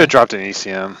that I bad. should have dropped an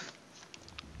ECM.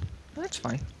 That's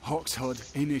fine. Hawks HUD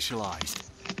initialized.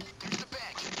 Here's the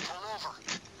bank. Pull over.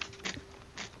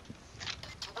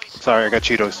 Sorry, I got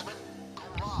Cheetos.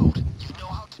 Go loud. You know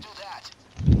how to do that.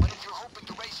 But if you're hoping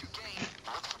to raise your game,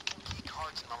 look for key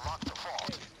cards and unlock the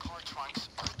vault. Card trunks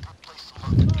are a good place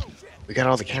to look. We got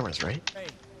all the cameras, right?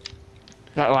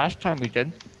 That last time we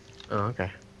did. Oh,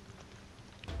 okay.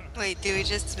 Wait, do we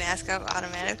just mask up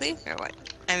automatically or what?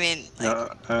 I mean,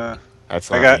 like, No, That's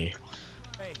I not got- me.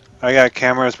 I got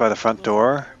cameras by the front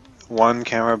door. One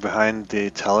camera behind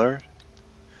the teller.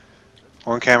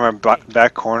 One camera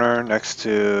back corner next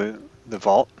to the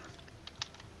vault.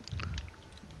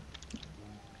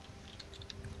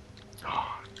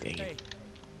 Oh, dang it.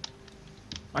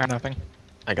 I got nothing.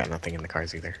 I got nothing in the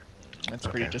cars either. That's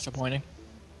pretty Okay. disappointing.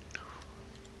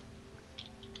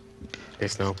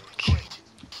 There's no. Keep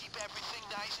everything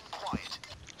nice and quiet.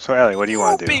 So Ellie, what do you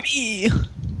want to do? baby!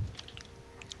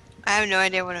 I have no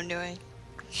idea what I'm doing.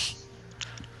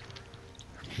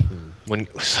 When.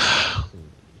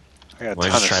 I got a Want to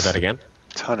ton just try of, that again?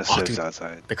 ton of Oh, civs dude.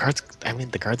 outside. The guard's. I mean,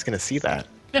 the guard's gonna see that.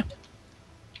 Yeah.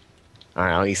 All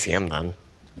right, I'll ECM then.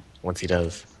 Once he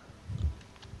does.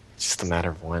 It's just a matter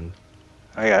of when.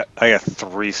 I got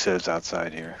 3 civs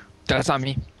outside here. That's not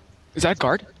me. Is that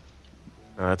guard?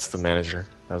 No, that's the manager.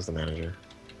 That was the manager.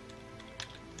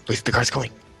 Wait, the guard's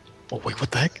going. Oh wait,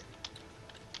 what the heck?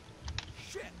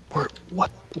 Where? What?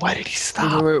 Why did he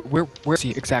stop? Where is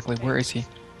he exactly? Where is he?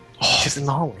 He's just in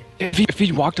the hallway. If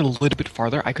he walked a little bit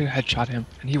farther, I could have headshot him,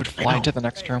 and he would fly know. into the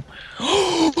next room.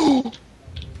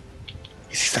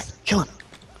 He's that. Kill him.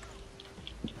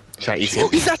 Should I eat Oh,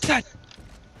 him? he's outside.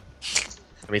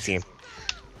 Let me see him.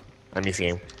 Let me see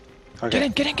him. Get Okay.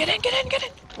 in, get in, get in, get in, get in.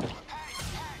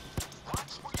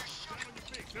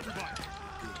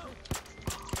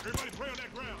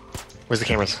 Where's the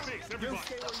cameras?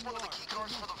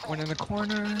 One in the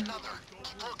corner.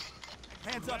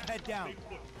 Hands up, head down.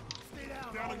 Stay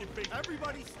down on your feet.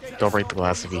 Everybody stay down. Don't break the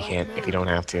glass if you can't. If you don't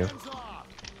have to.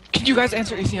 Can you guys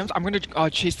answer ACMs? I'm gonna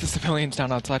chase the civilians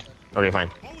down outside. Okay, fine.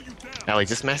 Allie,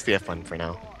 just smash the F button for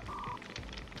now.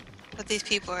 With these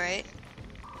people, right?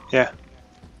 Yeah.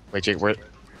 Wait, Jake, where?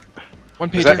 One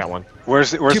Is pager. I got one.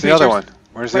 Where's Two the other pagers. one?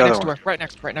 Where's the Right other next to one? her. Right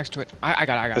next to it. I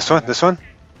got it. I got it. This one? This one?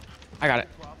 I got it.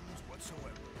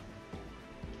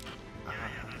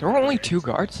 There were only 2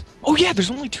 guards. Oh yeah, there's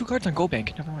only 2 guards on Go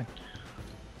Bank. Never mind.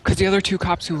 Cause the other 2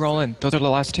 cops who roll in, those are the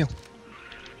last 2.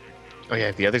 Oh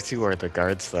yeah, the other 2 are the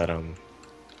guards that And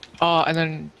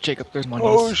then Jacob, there's Mondays.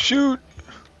 Oh shoot!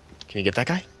 Can you get that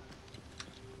guy?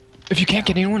 If you can't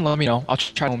get anyone, let me know. I'll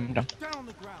try to hold him down. Down on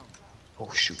the ground.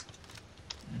 Oh shoot.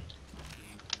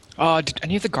 Did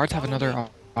any of the guards have another?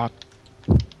 I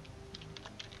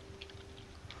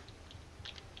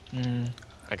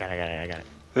got it.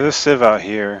 There's a sieve out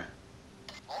here.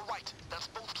 All right, that's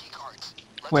both key cards.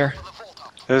 Let's Where? open the vault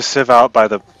up. There's a sieve out by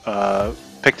the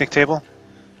picnic table.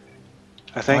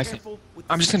 I I think. see.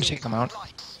 I'm just gonna take them out.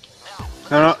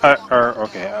 No,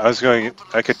 okay. I was going.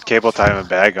 I could cable tie him and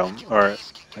bag him, or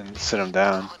and sit him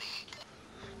down.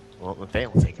 Well, if they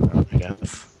will take it out, I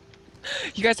guess.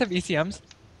 You guys have ECMs?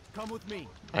 Come with me.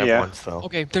 I have Yeah. one still.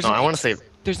 Okay, there's No, an I want to save.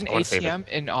 there's an I wanna save it.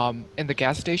 ATM in the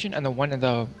gas station and the one in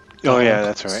the Oh yeah,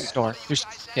 that's right. store. There's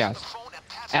yeah.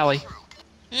 Allie,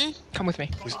 Hmm? come with me.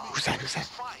 Who's that? Who's that?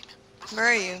 Where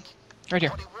are you? Right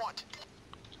here.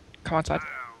 Come outside.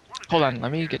 Hold on,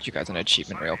 let me get you guys an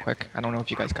achievement real quick. I don't know if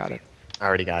you guys got it. I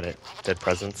already got it. Dead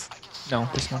presence. No,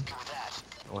 this one.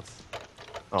 What's?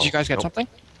 Oh, Did you guys get nope. something?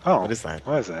 Oh, What is that?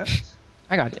 What is that?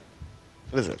 I got it.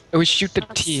 What is it? It was shoot the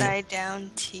T. Upside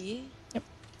down T.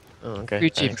 Oh, okay. Free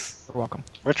Thanks. achievements. You're welcome.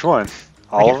 Which one?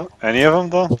 All of them? Any of them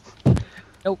though?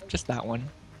 Nope, just that one.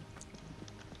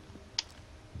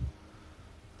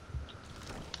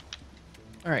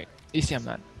 Alright, ECM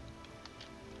then.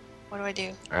 What do I do?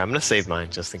 Alright, I'm gonna save mine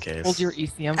just in case. Hold your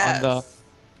ECM on the...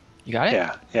 You got it?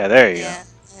 Yeah, yeah. There you Yeah.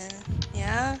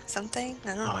 Yeah, something? I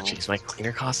don't Oh know. jeez, my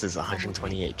cleaner cost is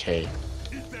 128k.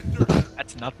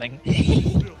 That's nothing.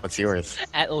 What's yours?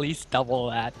 At least double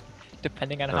that,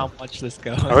 depending on how much this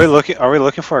goes. go. Are we looking? Are we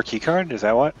looking for a key card? Is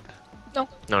that what?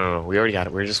 No, we already got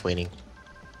it. We're just waiting.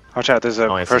 Watch out! There's a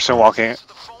Oh, I see. person walking.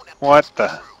 What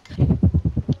the?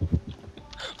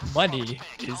 Money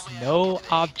is no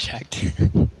object.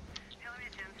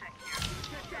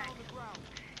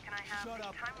 Shut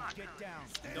up and get down.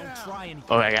 Don't try anything.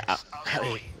 Oh, I got.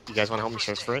 Hey, you guys want to help me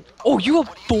search for it? Oh, you have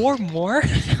 4 more?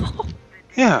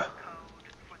 Yeah.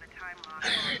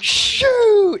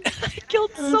 Shoot! I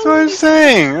killed so That's what I'm many.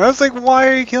 saying. I was like, why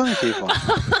are you killing people?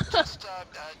 I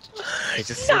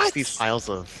just searched these piles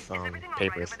of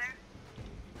papers.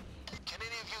 Can any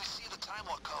of you see the time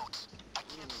lock codes? I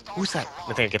can't start Who's that?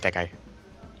 Nathaniel, get that guy.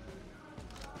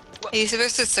 Are you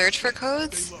supposed to search for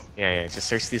codes? Yeah, just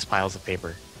search these piles of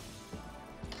paper.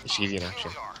 It's easy in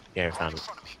action. Yeah, I found it.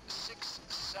 6,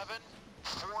 7,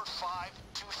 4, 5,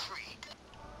 2, 3.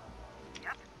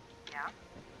 Yep. Yeah.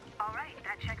 All right,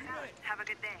 that checks out. Have a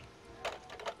good day.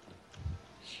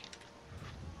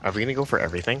 Are we gonna go for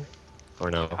everything? Or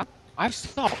no? I've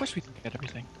still, of course we can get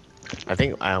everything. I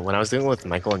think when I was doing it with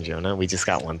Michael and Jonah, we just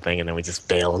got one thing and then we just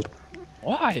bailed.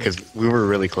 Why? Because we were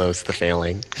really close to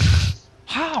failing.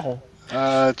 How?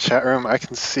 Chat room. I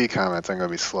can see comments. I'm gonna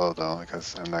be slow though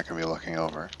because I'm not gonna be looking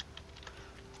over.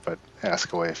 But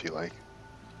ask away if you like.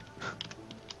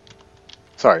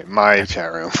 Sorry, my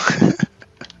chat room.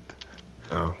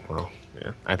 Oh, well,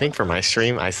 yeah. I think for my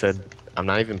stream, I said I'm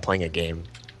not even playing a game.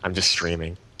 I'm just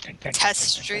streaming. Test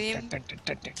stream?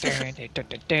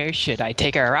 Should I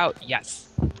take her out? Yes.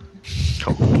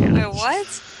 Oh, yeah. Wait,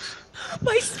 what?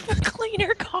 My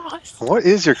cleaner cost. What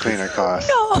is your cleaner cost?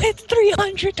 No, it's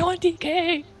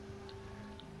 320k.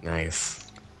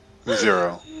 Nice.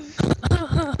 0.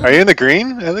 Are you in the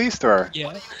green at least, or?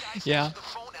 Yeah.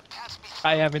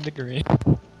 I am in the green.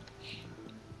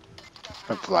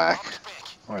 Or black?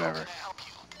 Whatever.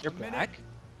 You're black?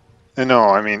 No,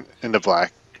 I mean in the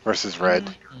black versus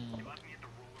red.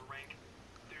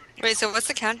 Wait, so what's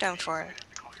the countdown for?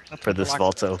 For this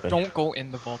vault to open. Don't go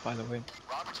in the vault, by the way.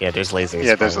 Yeah, there's lasers.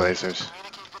 Yeah, there's probably. lasers.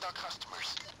 Communicate with our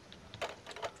customers.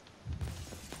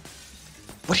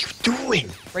 What are you doing?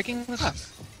 Breaking the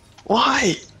glass.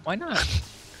 Why? Why not?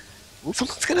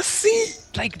 Someone's gonna see.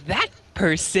 Like that?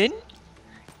 person?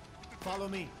 Follow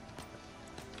me.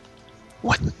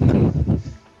 What?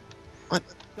 What?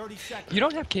 30 seconds. You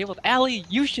don't have cable. Allie,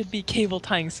 you should be cable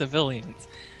tying civilians.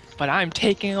 But I'm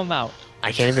taking them out.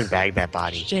 I can't even bag that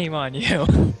body. Shame on you.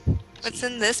 What's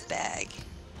in this bag?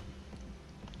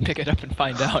 Pick it up and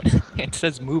find out. It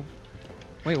says move.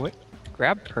 Wait, what?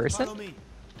 Grab person? Follow me.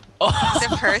 Oh,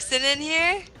 Is a person in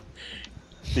here?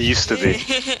 It used to be.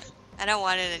 I don't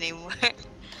want it anymore.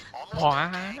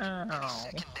 wow.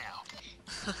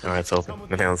 Alright, it's open.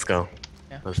 Okay, let's go.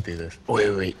 Yeah. Let's do this. Oh, wait,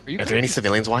 wait, wait. Are you Are there any coming-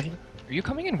 civilians walking? Are you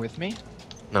coming in with me?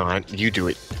 No, you do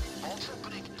it.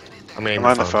 I'm I'm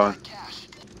on the phone.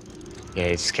 Yeah,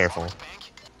 just careful. I'm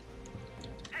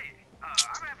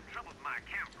having trouble with my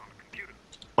account on the computer.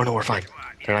 Oh no, we're fine.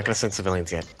 They're not gonna send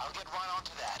civilians yet. I'll get right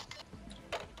onto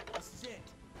that. This is it.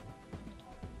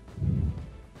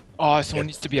 Oh, someone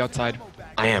needs to be outside.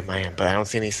 I am, but I don't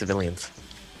see any civilians.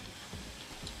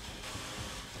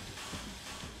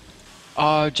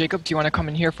 Jacob, do you want to come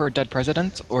in here for a dead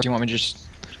president, or do you want me to just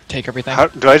take everything? How,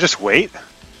 do I just wait?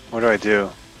 What do I do?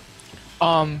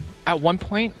 At one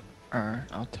point, or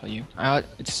I'll tell you.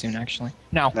 It's soon actually.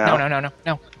 No, Now?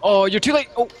 no. Oh, you're too late.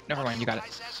 Oh, never mind. You got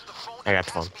it. I got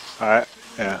the phone. Alright,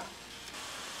 yeah.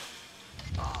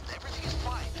 Everything is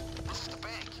fine. This is the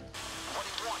bank. What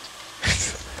do you want?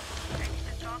 I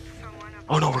need to talk to someone about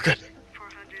Oh no, we're good.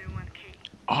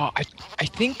 401k. I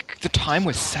think the time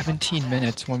was 17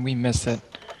 minutes when we missed it.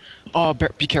 Oh,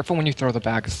 be careful when you throw the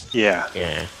bags. Yeah.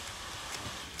 Yeah.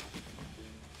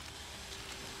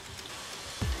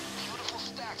 Beautiful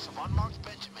stacks of unmarked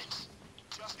Benjamins.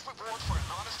 Just reward for an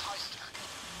honest heister.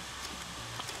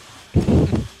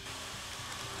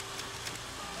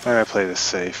 I'm gonna play this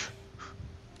safe.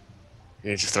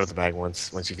 You just throw the bag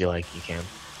once you feel like you can.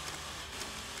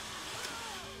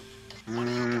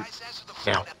 Mm, Guys, answer the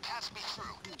phone Now. and pass me through.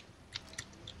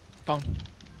 Phone.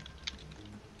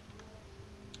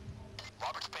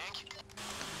 Robert's bank?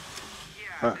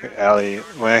 okay, Allie,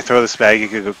 when I throw this bag, you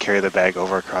could go carry the bag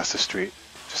over across the street.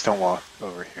 Just don't walk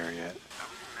over here yet.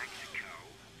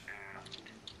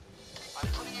 I'm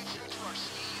putting you through to our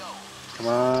CEO. Come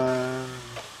on.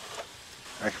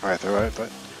 I can probably throw it,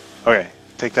 but... Okay,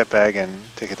 take that bag and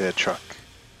take it to the truck.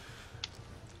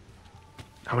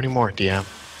 How many more do you have?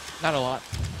 Not a lot.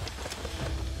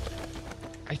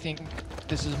 I think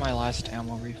this is my last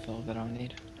ammo refill that I'll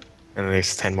need. And then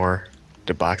there's 10 more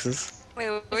boxes. Wait,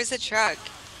 where's the truck?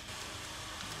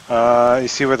 You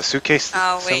see where the suitcase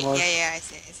Oh, wait, symbol is? yeah, I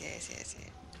see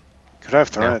it. Could I have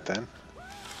thrown Yeah. it then?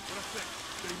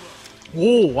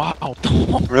 Whoa, wow.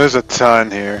 There's a ton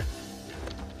here.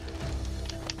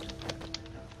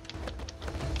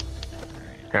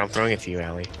 Here, I'm throwing it to you,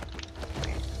 Allie.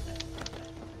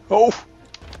 Oh!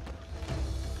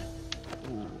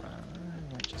 Ooh,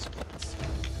 might just put this-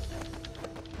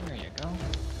 There you go.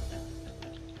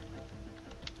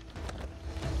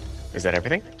 Is that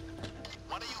everything?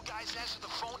 One of you guys answer the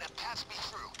phone and pass me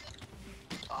through.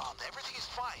 Everything is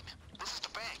fine. This is the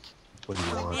bank. What do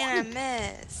you want? Man, I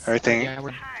missed. Everything... Yeah,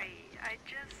 we're Hi, I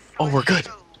just Oh, saw we're a good.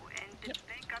 show and the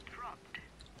bank got robbed.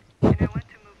 And I want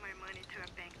to move my money to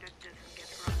a bank that doesn't get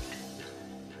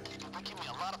robbed. That gave me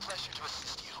a lot of pressure to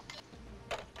assist you.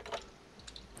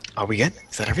 Are we good?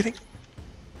 Is that everything?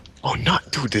 Oh,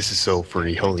 not, dude. This is so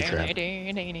free. Holy crap!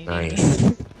 Nice.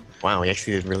 Wow, we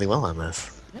actually did really well on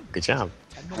this. Good job.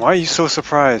 Why are you so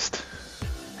surprised?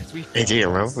 Hey, Jay,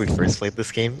 remember when we first played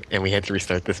this game and we had to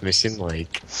restart this mission?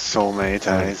 Like, So many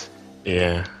times.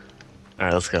 yeah. All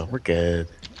right, let's go. We're good.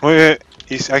 Wait,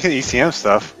 I can ECM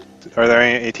stuff. Are there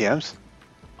any ATMs?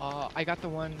 I got the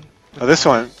one. with Oh, this the-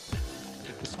 one.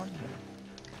 This one?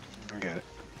 I get it.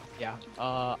 Yeah.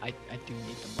 I do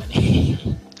need the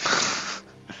money.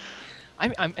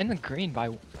 I'm in the green by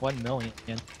 1 million.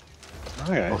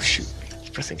 Okay. Oh shoot! He's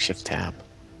pressing Shift Tab.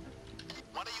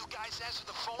 One of you guys answer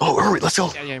the phone. Oh, hurry! Let's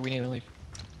go. Yeah, we need to leave.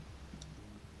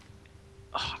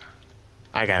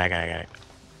 I got it.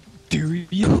 Do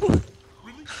you?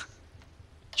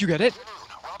 You get it?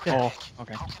 Oh,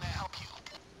 okay. How can I help you?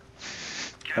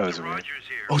 That was weird.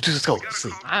 Oh, dude, let's go. Let's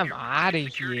sleep. I'm out of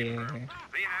here. They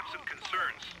have some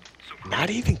concerns. So Not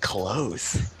even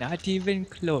close. Not even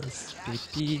close,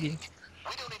 baby.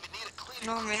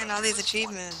 Oh man, all these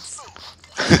achievements.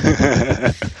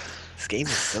 This game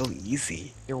is so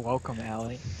easy. You're welcome,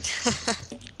 Allie.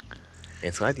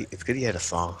 It's good you had a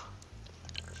saw.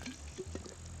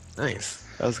 Nice.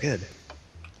 That was good.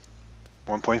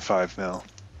 1.5 mil.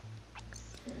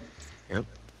 Yep.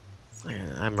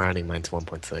 I'm rounding mine to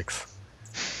 1.6.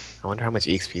 I wonder how much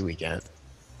EXP we get.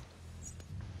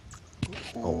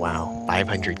 Oh wow,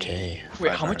 500k.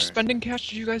 Wait, how 500. much spending cash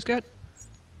did you guys get?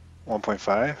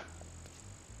 1.5?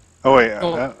 Oh wait,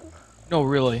 Oh. No,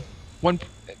 really. One,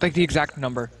 like the exact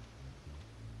number.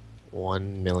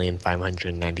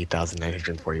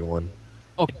 1,590,941.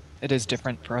 Oh, it is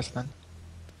different for us then.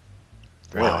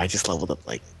 really? Wow, I just leveled up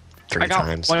like I 3 got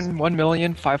times.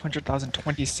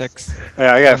 1,500,026.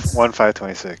 Yeah, I got Once-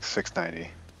 1,526, 690.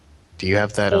 Do you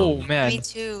have that? Oh man, Me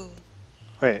too.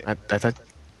 Wait, I thought.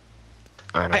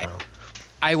 I don't know.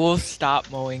 I will stop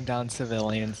mowing down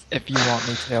civilians if you want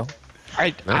me to.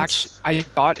 Nice. I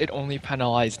thought it only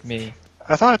penalized me.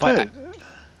 I thought it But did.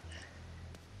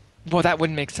 Well, that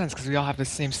wouldn't make sense because we all have the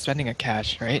same spending of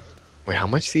cash, right? Wait, how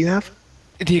much do you have?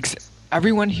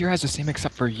 Everyone here has the same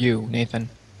except for you, Nathan.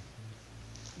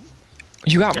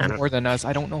 You got I don't- more than us.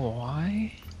 I don't know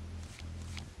why.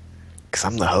 Cause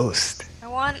I'm the host. I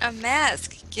want a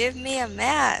mask. Give me a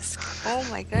mask. Oh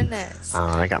my goodness.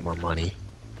 I got more money.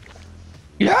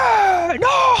 Yeah! No!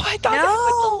 I thought No! that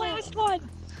was the last one!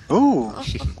 Ooh.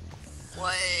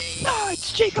 Wait. No,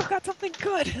 it's Jacob got something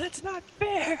good. That's not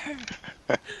fair.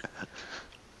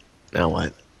 Now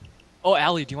what? Oh,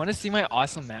 Allie, do you want to see my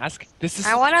awesome mask? This is.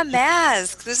 I want a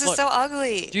mask. This is Look. so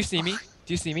ugly. Do you see me?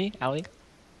 Do you see me, Allie?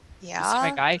 You see my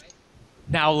Yeah. guy?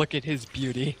 Now look at his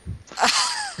beauty.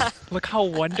 Look how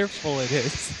wonderful it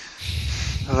is.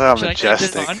 How Should I keep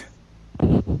this majestic.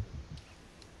 on?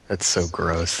 That's so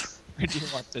gross. Or do you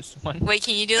want this one? Wait,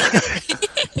 can you do like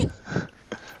a...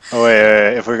 Oh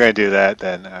wait, if we're gonna do that,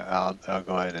 then I'll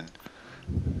go ahead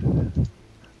and.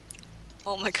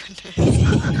 Oh my goodness.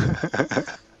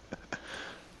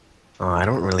 Oh, I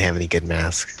don't really have any good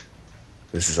masks.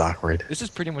 This is awkward. This is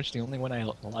pretty much the only one I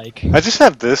like. I just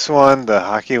have this one, the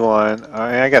hockey one.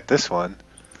 I got this one.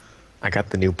 I got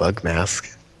the new bug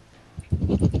mask.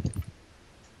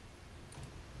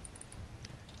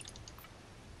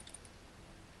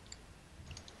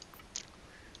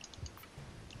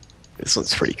 This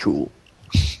one's pretty cool.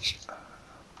 This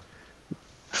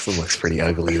one looks pretty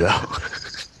ugly though.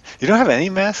 You don't have any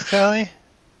masks, Allie?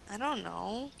 I don't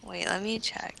know. Wait, let me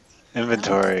check.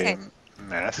 Inventory Okay.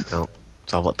 masks. No,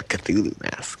 it's all about the Cthulhu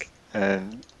mask.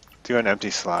 And do an empty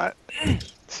slot.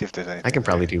 See if there's anything. I can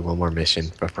probably do one more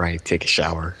mission before I take a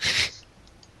shower.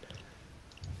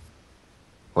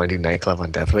 Want to do nightclub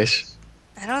on Deathwish?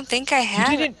 I don't think I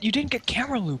have. You didn't get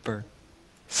camera looper.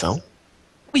 So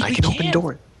Wait, I we can open can't.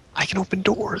 doors. I can open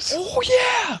doors. Oh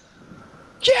yeah!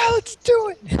 Yeah, let's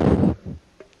do it!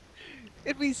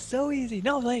 It'd be so easy.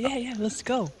 No, like, yeah, let's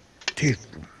go. Dude,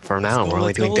 for now, go, we're only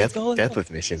let's go, doing let's go, let's death go.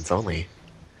 with missions only.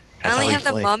 I That's only how we have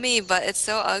the play. mummy, but it's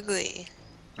so ugly.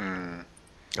 Hmm.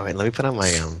 Oh wait, let me put on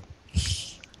my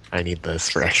I need this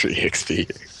for extra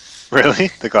EXP. Really?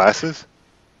 The glasses?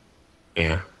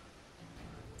 Yeah.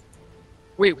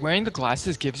 Wait, wearing the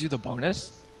glasses gives you the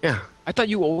bonus? Yeah. I thought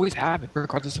you always have it,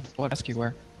 regardless of what mask you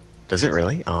wear. Does it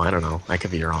really? Oh, I don't know. I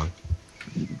could be wrong.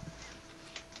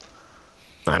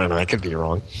 I don't know. I could be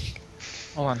wrong.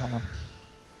 Hold on. 1,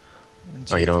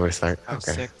 Oh, you don't want me to start? 5,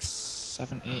 Okay. 6,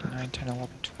 7, 8, 9, 10, 11,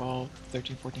 12,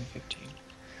 13, 14, 15.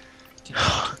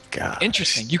 God.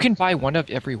 Interesting. You can buy one of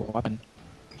every weapon.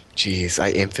 Jeez,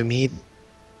 I infamied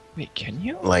Wait, can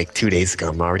you? like 2 days ago.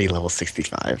 I'm already level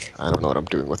 65. I don't know what I'm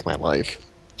doing with my life.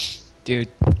 Dude,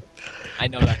 I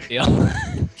know that feel.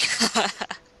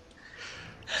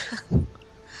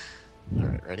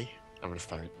 Alright, ready? I'm gonna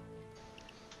start.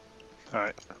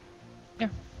 Alright.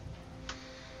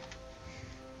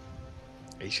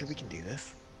 Are you sure we can do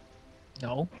this?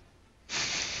 No.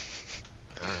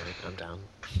 Alright, I'm down.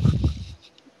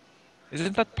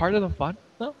 Isn't that part of the fun?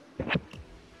 No. Okay,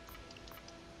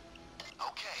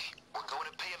 we're going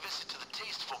to pay a visit to the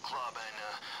Tasteful Club and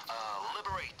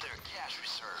liberate their cash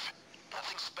reserve.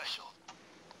 Nothing special.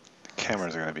 The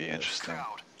cameras are gonna be interesting.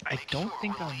 Crowd, I make don't sure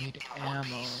think we're I'll late need in one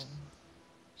ammo. piece.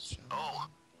 So... Oh,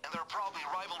 and there are probably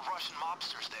rival Russian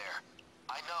mobsters there.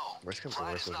 I know. Worst comes to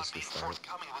Pride worst, is we'll not just being restart.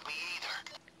 forthcoming with me either.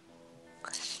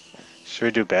 Should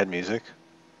we do bad music?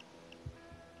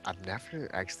 I've never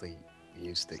actually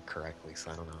used it correctly,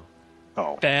 so I don't know.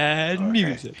 Oh. Bad Okay.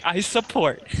 music. I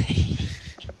support.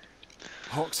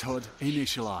 Hawk's HUD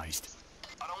initialized.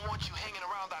 I don't want you hanging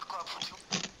around that club for too.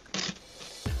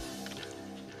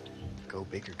 Go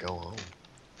big or go home.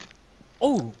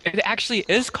 Oh, it actually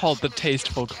is called the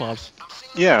Tasteful Club. I'm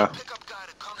seeing Yeah. a pickup guy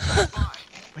that comes by.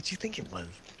 What'd you think it was?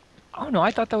 Oh no,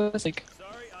 I thought that was like...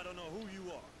 Sorry, I don't know who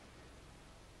you are.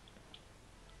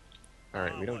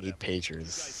 Alright, we don't need pagers,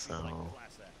 so...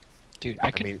 Dude,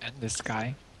 I could mean- end this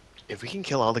guy. If we can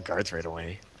kill all the guards right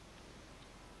away...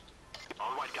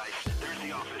 All right, guys. There's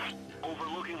the office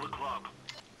overlooking the club.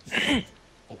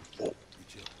 Oh, whoa.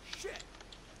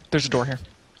 There's a door here.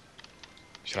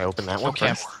 Should I open that one Okay.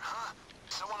 first? Huh?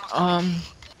 Someone must Um,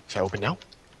 Should I open now?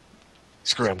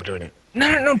 Screw it, I'm doing it.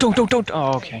 No, don't.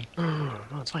 Oh, okay. No,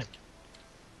 it's fine.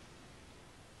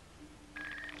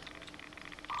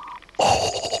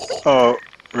 Oh,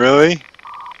 really?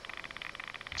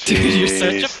 Dude, you're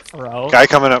such a Jeez. pro. Guy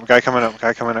coming up, guy coming up,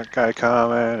 guy coming up, guy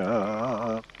coming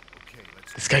up. Okay,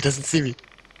 let's This guy doesn't see me.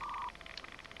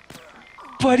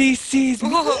 But he sees me.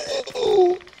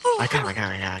 I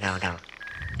got him.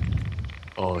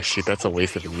 Oh shit, that's a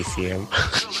waste of an ECM.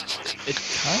 It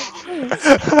kind of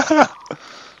is.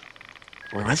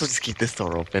 We might as well just keep this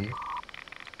door open.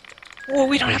 Well,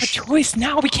 we don't have a choice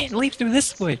now. We can't leave through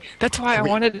this way. That's why I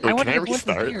wanted. Wait, I wanted can I to go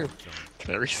from restart? here.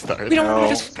 Can I restart? We don't No. want to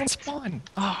just one spawn.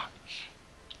 Ah,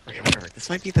 Okay, whatever. This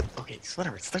might be the. Okay, so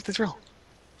whatever. Start the drill.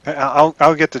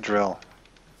 I'll get the drill.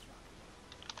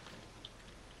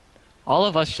 all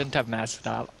of us shouldn't have messed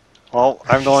up. Well,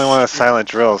 I'm the only one with silent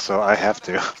drill, so I have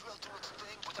to.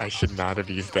 I should not have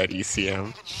used that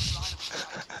ECM.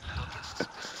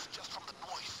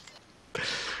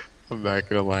 I'm not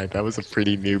gonna lie, that was a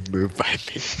pretty noob move by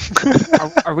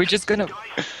me. Are we just gonna? You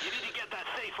need to get that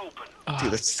safe open.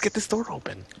 Dude, let's just get this door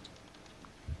open.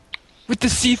 With the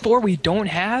C4 we don't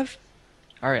have?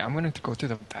 Alright, I'm gonna go through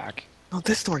the back. No,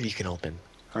 this door you can open.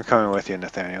 I'm coming with you,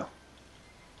 Nathaniel.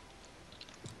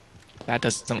 That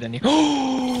doesn't any.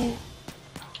 Oh,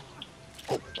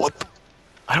 what?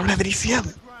 I don't have an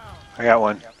ECM. I got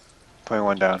one. Putting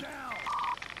one down.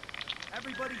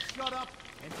 everybody shut up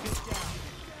and get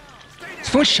down.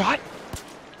 Someone shot?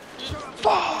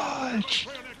 Fudge!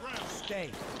 Stay.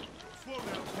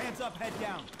 Hands up, head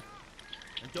down.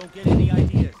 And don't get any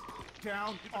ideas.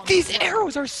 Down on These the ground.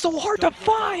 arrows are so hard to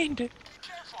find!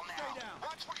 Careful now.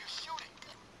 Watch where you're shooting.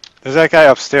 There's that guy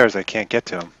upstairs. I can't get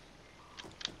to him.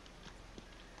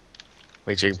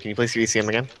 Wait, Jacob, can you place your ECM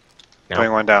again?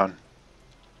 Putting one down.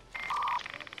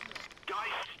 Guys,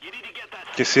 you need to get that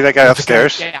Do you see that guy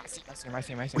upstairs? Yeah, I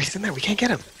see him. Wait, he's in there. We can't get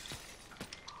him.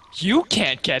 You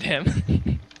can't get him.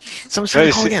 Someone's Yeah, trying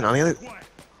you to call see- again on the other.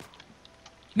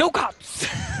 No cops!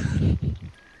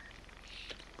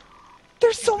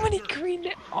 There's so many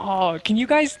green. Oh, can you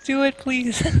guys do it,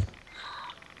 please?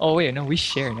 Oh wait, no, we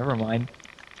share. Never mind.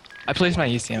 I placed my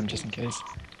ECM just in case.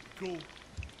 I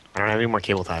don't have any more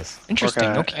cable ties. Interesting. Working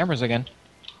on No it. cameras again.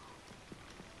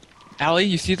 Allie,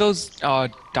 you see those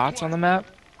dots on the map,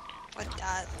 What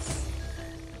dots?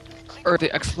 or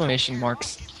the exclamation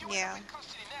marks? Yeah.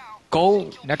 Go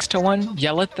next to one,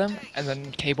 yell at them, and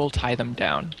then cable tie them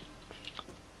down.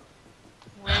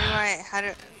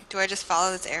 Where do I just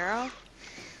follow this arrow?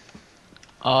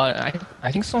 I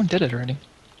think someone did it already.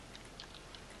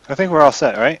 I think we're all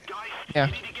set, right? Yeah.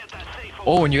 You need to get that safe open.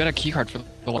 Oh, and you got a key card for the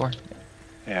door.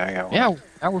 Yeah, I got one. Yeah,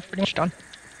 now we're pretty much done.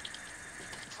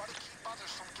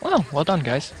 Wow, well done,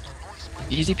 guys.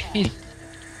 Easy peasy.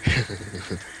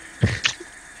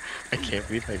 I can't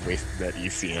believe I wasted that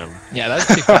ECM. Yeah, that's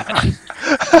pretty bad.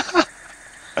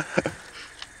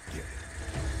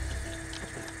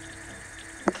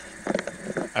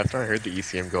 After I heard the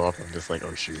ECM go up, I'm just like,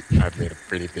 oh shoot, I've made a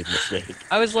pretty big mistake.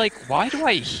 I was like, why do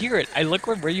I hear it? I looked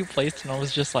where you placed it, and I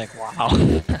was just like, wow.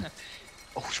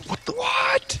 Oh, what the?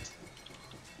 What?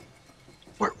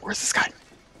 Where's this guy?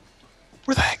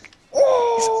 Where the heck?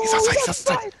 Oh, He's outside, he's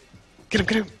outside. Get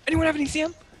him. Anyone have an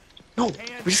ECM? No,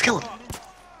 we just kill him.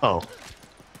 Oh,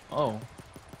 Oh.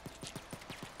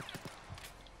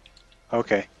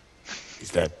 Okay. he's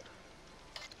dead.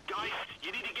 Guys,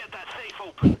 you need to get that safe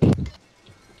open.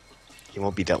 He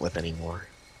won't be dealt with anymore.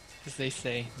 As they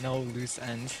say, no loose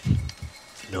ends.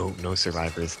 No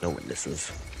survivors, no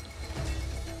witnesses.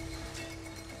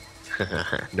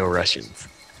 No Russians.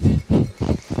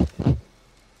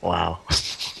 Wow.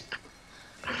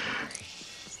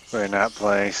 We're not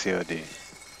playing COD.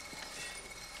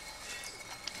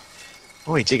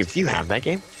 Oh wait, Jacob, do you have that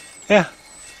game? Yeah.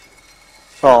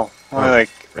 Well, only Oh, like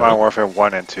really? Modern Warfare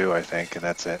 1 and 2, I think, and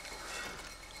that's it.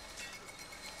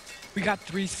 We got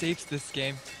 3 safes this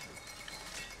game.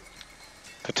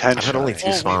 Potentially. I've had only 2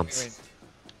 Oh, spawns. wait.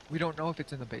 We don't know if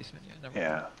it's in the basement yet. Never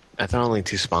Yeah. I thought only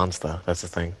 2 spawns though, that's the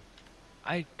thing.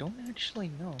 I don't actually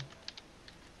know.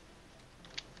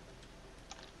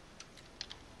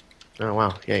 Oh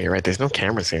wow, yeah, you're right, there's no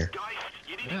cameras here. Guys,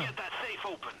 you need Yeah. to get that safe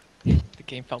open. The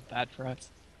game felt bad for us.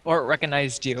 Or it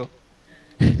recognized you.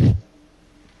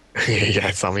 Yeah,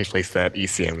 I saw me place that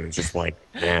ECM and it's just like,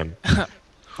 man. Oh,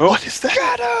 What is that?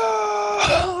 Get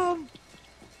him!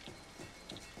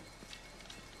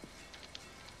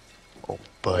 Oh,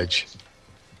 Budge.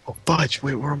 Oh, Budge,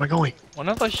 wait, where am I going? One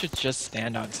of us should just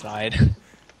stand outside.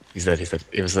 He's dead,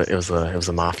 it was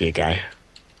a mafia guy.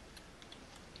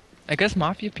 I guess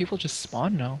Mafia people just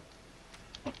spawn now.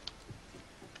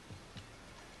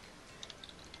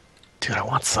 Dude, Dude, I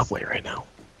want Subway right now.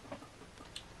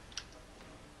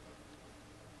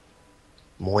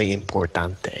 Muy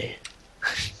importante.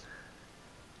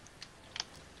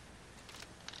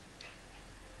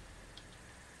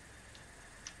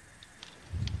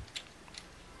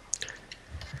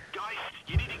 Guys,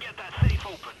 you need to get that safe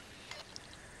open.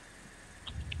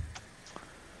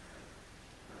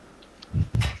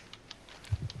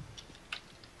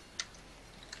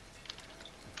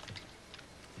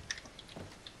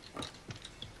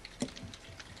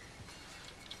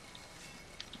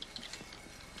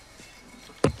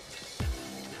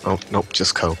 Oh, nope,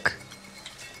 just Coke.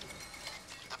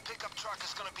 The pickup truck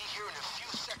is gonna be here in a few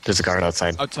seconds. There's a guard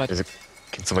outside. Outside.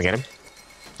 Can someone get him?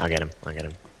 I'll get him. I'll get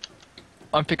him.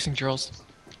 I'm fixing drills.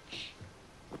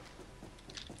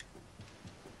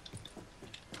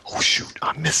 Oh shoot,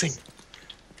 I'm missing.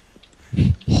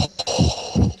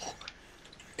 Oh,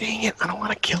 dang it, I don't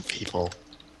want to kill people.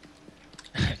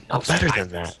 I'm better than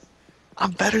that.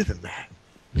 I'm better than that.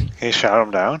 Can you shout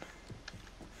him down?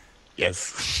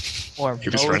 Yes. Or He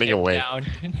was mow running him away. down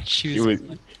and choose He was,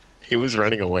 one. he was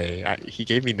running away. He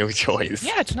gave me no choice.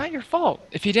 Yeah, it's not your fault.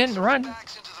 If he didn't run.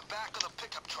 Bags into the back of the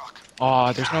pickup truck.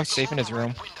 Oh, there's no safe in his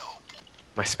room. Window.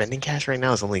 My spending cash right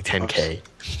now is only 10k.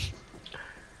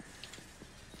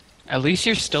 At least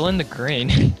you're still in the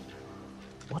green.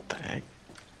 What the heck?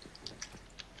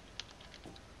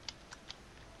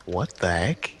 What the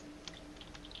heck?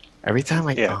 Every time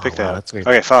I Yeah, pick that wow, up. that's weird.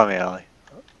 Okay, follow me, Allie.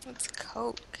 What's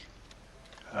Coke?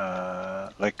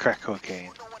 Like crack cocaine.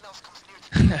 No one else comes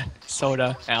near the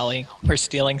Soda, Allie. We're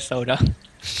stealing soda.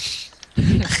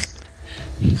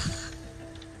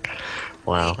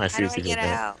 Wow, I How see do what I you did get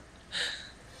there. out?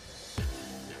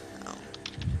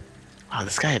 Wow,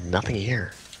 this guy had nothing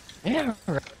here. Yeah.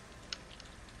 right.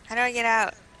 How do I get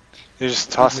out? You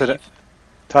just toss it Leave.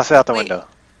 out the Wait. window.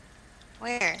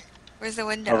 Where? Where's the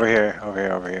window? Over here, over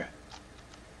here, over here.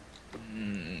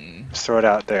 Mm, Just throw it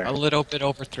out there. a little bit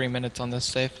over 3 minutes on this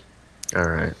safe.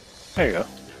 Alright. There you go.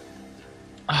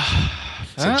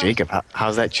 So, Jacob,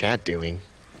 how's that chat doing?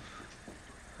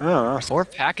 I don't know. 4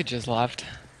 packages left.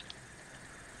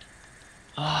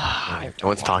 No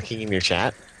one's talking in your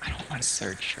chat? I don't want to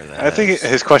search for that. I think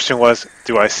his question was,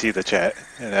 do I see the chat?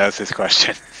 And that was his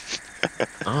question.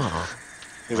 Oh.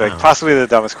 He's Wow. like, possibly the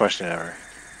dumbest question ever.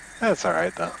 That's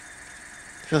alright, though.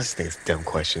 I feel this thing's dumb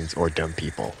questions or dumb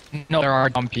people. No, there are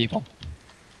dumb people.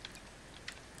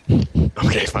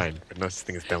 Okay, fine. But no such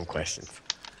thing as dumb questions.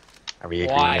 Are we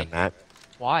agreeing Why? on that?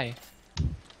 Why?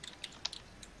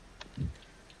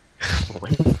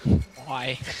 What?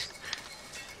 Why?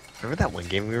 Remember that one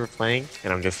game we were playing?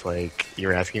 And I'm just like, you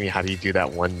were asking me how do you do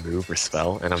that one move or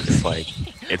spell? And I'm just like,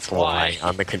 it's Why? Y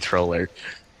on the controller.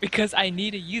 Because I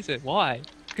need to use it. Why?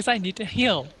 Because I need to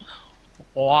heal.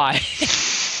 Why?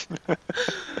 You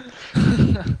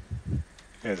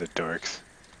guys are dorks.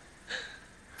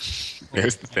 It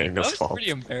was the thing, That that's was fault. pretty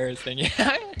embarrassing.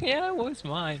 Yeah, yeah, it was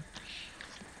mine.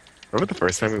 Remember the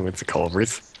first time we went to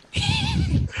Culver's?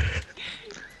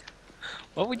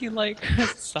 What would you like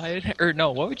as a side? Or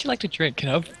no, what would you like to drink? Can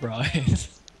I have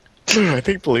fries? I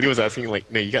think the lady was asking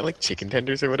like, no, you got like chicken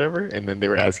tenders or whatever? And then they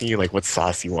were asking you like what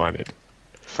sauce you wanted.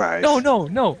 Fries. No, no,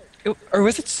 no. Or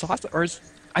was it sauce? Or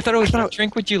I thought it was what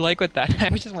drink would you like with that? I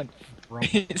just went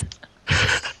fries.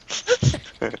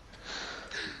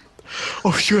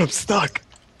 Oh shoot, I'm stuck.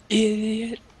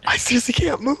 Idiot. I seriously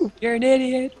can't move. You're an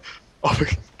idiot. Oh,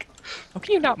 How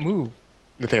can you not move?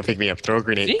 Nathaniel, pick me up. Throw a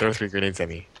grenade. See? Throw 3 grenades at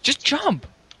me. Just jump.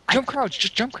 Jump crouch.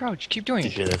 Just jump crouch. Keep doing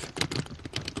Did you it. hear this?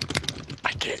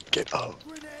 I can't get up.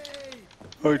 Grenade!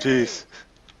 Oh, jeez.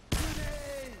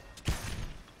 Grenade!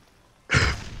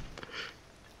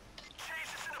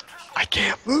 I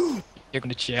can't move. You're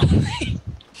gonna chill.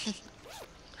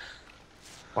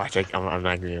 Watch, I'm not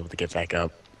gonna be able to get back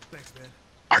up. Thanks, man.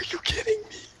 Are you kidding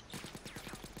me?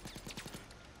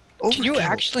 Can you Overkill.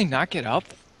 actually not get up?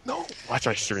 No. Watch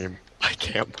my stream. I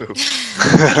can't move.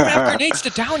 I don't have grenades to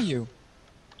down you.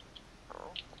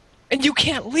 And you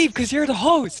can't leave because you're the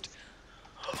host.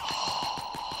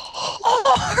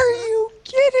 Oh, are you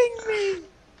kidding me?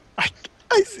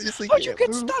 I seriously How'd can't you get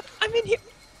move. stuck? I'm in here.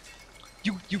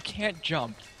 You can't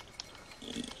jump.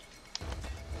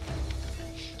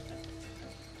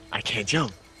 I can't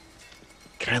jump.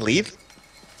 Can I leave?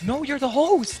 No, you're the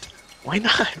host. Why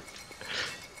not?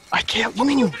 I can't How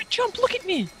can you move. not jump? Look at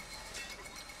me.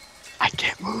 I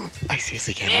can't move. I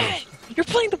seriously can't Man, move. you're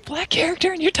playing the black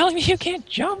character and you're telling me you can't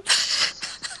jump?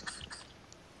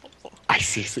 I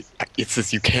seriously. It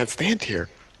says you can't stand here.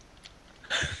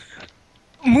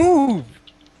 Move.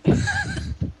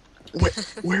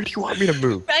 Where do you want me to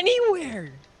move?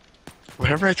 Anywhere.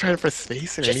 Whenever I try to press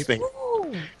space or Just anything. move.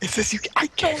 It says you. I No,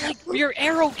 can't. like your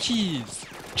arrow keys.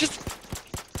 Just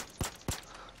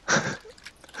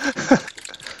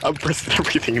I'm pressing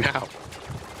everything now.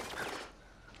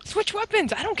 switch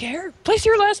weapons. I don't care. Place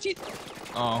your last.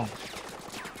 Oh,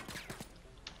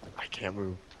 I can't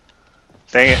move.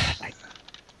 Dang it.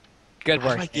 good How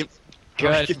do work. I give?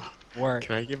 Good work.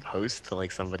 Can I give host to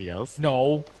like somebody else?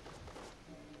 No,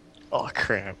 Oh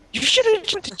crap. you should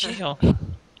have went to jail.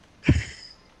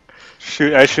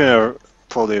 Shoot, I should have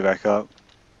pulled you back up.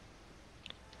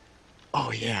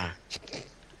 Oh yeah.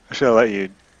 I should have let you.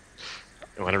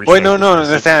 You wanna Wait, no, restart no, no,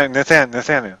 this mission?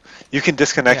 Nathaniel. You can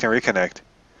disconnect and reconnect.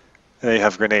 And then you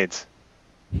have grenades.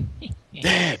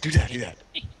 Yeah, do that, do that.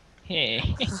 Hey,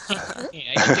 I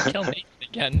get to kill Nathan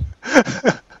again.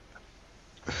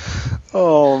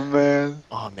 Oh, man.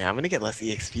 Oh man, I'm gonna get less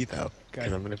EXP though, because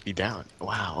Good. I'm gonna be down.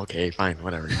 Wow. Okay, fine,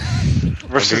 whatever. I'm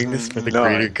Versus doing this for the none.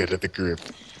 greater good of the group.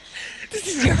 This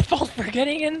is your fault for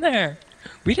getting in there.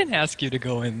 We didn't ask you to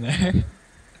go in there.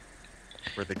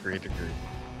 For the greater group.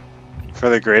 For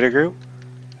the greater group?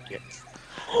 Yes.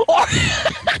 For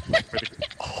the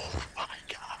oh my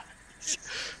god.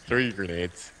 Throw your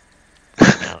grenades.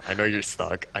 Now, I know you're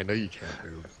stuck. I know you can't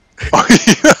move.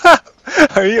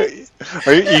 Are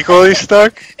you equally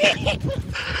stuck? You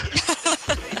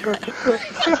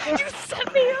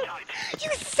set me up. You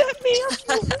set me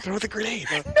up. Throw the grenade.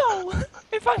 No.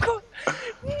 If I'm going.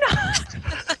 No.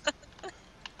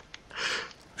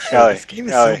 Ellie, This game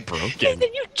is Ellie. so broken.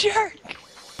 Nathan, you jerk.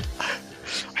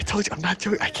 I told you I'm not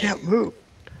doing. I can't move.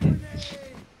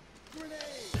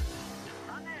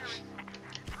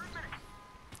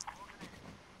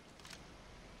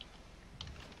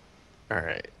 All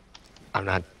right. I'm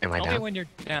not. Am I Tell me down? when you're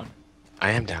down.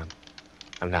 I am down.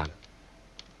 I'm down.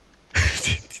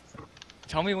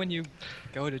 Tell me when you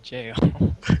go to jail.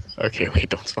 Okay, wait.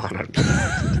 Don't spawn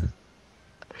on me.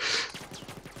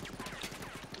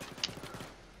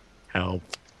 Help.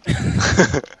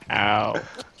 Ow.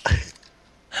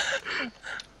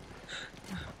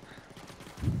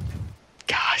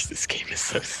 Gosh, this game is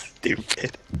so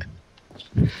stupid.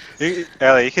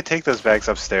 Ellie, you could take those bags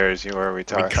upstairs. You were we I'm in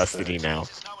tossed. custody now.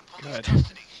 Good.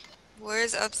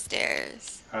 Where's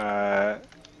upstairs? Over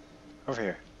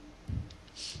here.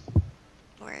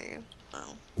 Where are you?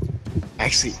 Oh.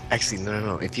 Actually,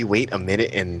 no. If you wait a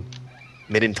minute and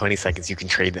 20 seconds, you can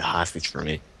trade the hostage for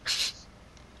me.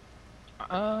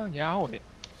 Yeah, I'll wait.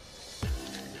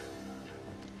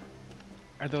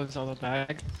 Are those all the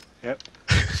bags? Yep.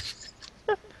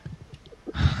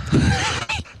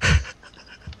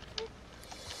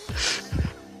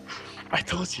 I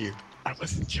told you, I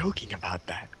wasn't joking about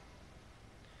that.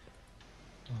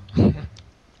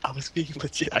 I was being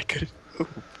legit. I couldn't move.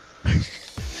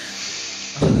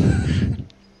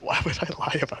 Why would I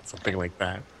lie about something like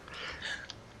that?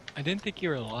 I didn't think you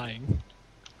were lying.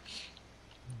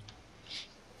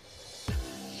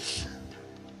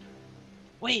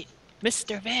 Wait,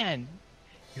 Mr. Van,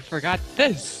 you forgot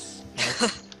this.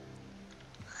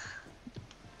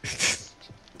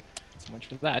 So much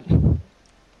for that.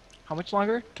 How much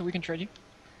longer till we can trade you?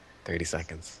 30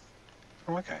 seconds.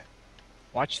 Oh, okay.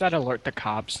 Watch that alert the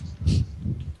cops.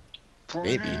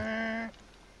 Maybe.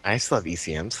 I still have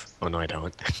ECMs. Oh no, I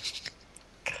don't.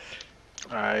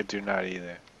 I do not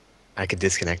either. I could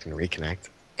disconnect and reconnect.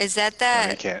 Is that I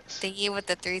that can't. thingy with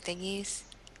the 3 thingies?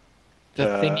 The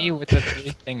Uh, thingy with the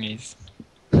 3 thingies.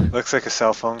 Looks like a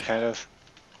cell phone, kind of.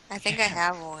 I think I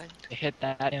have one. They hit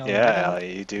that. Yeah,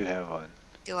 Ellie, you do have one.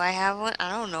 Do I have one?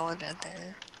 I don't know what that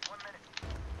is.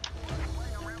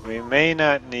 We may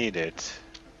not need it.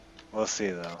 We'll see,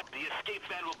 though. The escape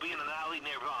van will be in an alley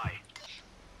nearby.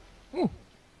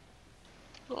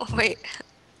 Oh, wait.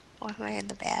 Why am I in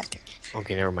the bathroom?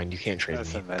 Okay, never mind. You can't trade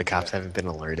That's me. a The cops meta. haven't been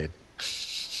alerted.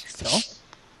 So?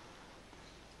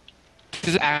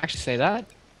 Does it actually say that?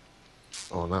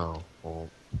 Oh no. Well,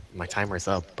 my timer's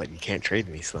up, but you can't trade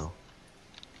me, so.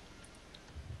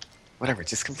 Whatever,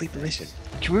 just complete the mission.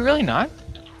 Can we really not?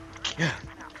 Yeah.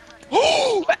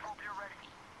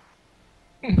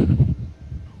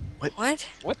 What?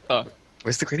 What the?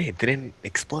 Where's the grenade? Didn't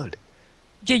explode.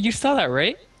 Yeah, you saw that,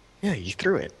 right? Yeah, you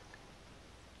threw it.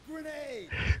 Grenade!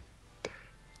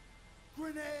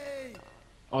 Grenade!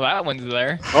 Oh, that one's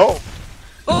there. Oh!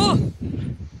 Oh!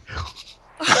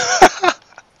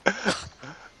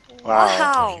 Wow.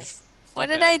 Wow! What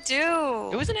did I It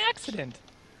do? was an accident.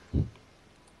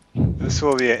 This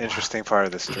will be an interesting part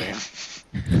of the stream.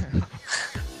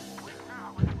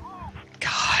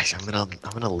 Gosh, I'm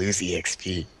gonna lose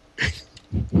EXP.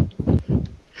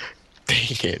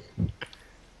 Dang it.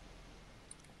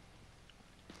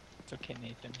 It's okay,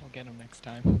 Nathan. We'll get him next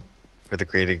time. For the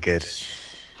greater good.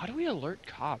 How do we alert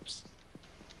cops?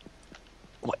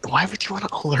 Why would you want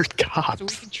to alert So we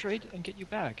cops? can trade and get you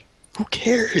back. Who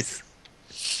cares?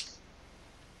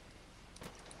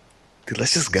 Dude,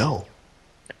 let's just go.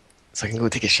 So I can go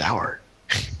take a shower.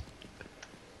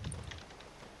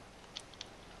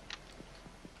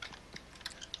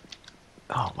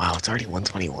 Oh, wow, it's already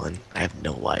 1:21. I have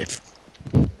no life.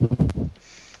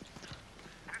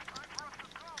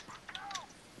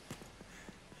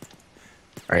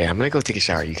 Alright, I'm gonna go take a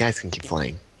shower. You guys can keep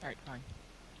playing. Alright, fine.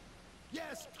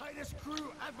 Yes, tightest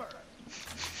crew ever.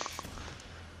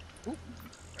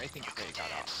 I think they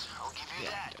got off. I'll give you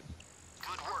Yeah. that.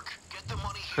 Good work. Get the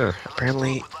money Huh, here.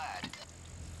 apparently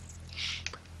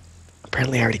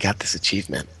I already got this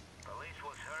achievement. Police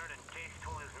was heard and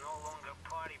Tasteful is no longer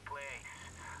party place.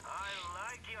 I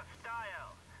like your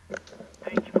style.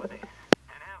 Thank you for this.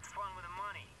 And have fun with the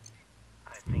money.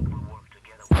 I think we'll work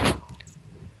together well.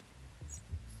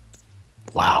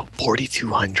 Wow,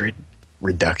 4,200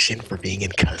 reduction for being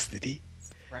in custody?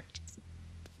 Correct.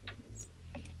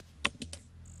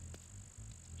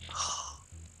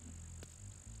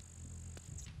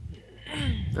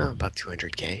 Oh, about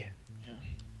 200k.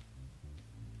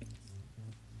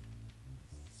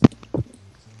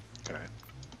 Okay.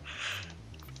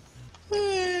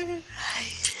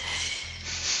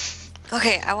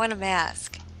 Okay, I want a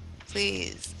mask.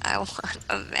 Please, I want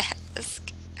a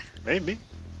mask. Maybe.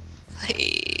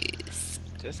 Please.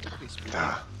 Just at least.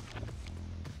 Ah.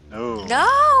 No.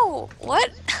 No! What?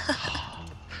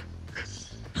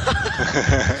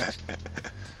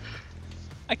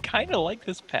 I kind of like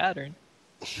this pattern.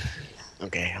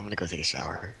 Okay, I'm gonna go take a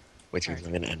shower. Which means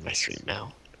I'm gonna end my stream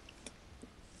now.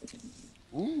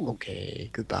 Ooh. Okay,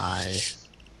 goodbye.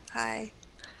 Hi.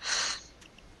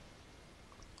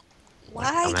 What?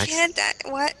 Why I'm can't I?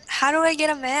 What? How do I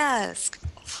get a mask?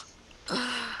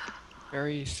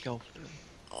 Very skillful.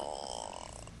 Oh.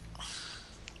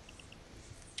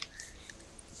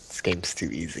 This game's too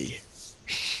easy.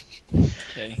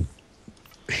 Okay.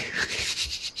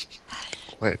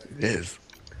 What? It is.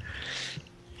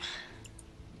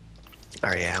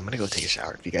 Alright, yeah, I'm gonna go take a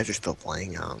shower. If you guys are still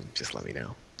playing, just let me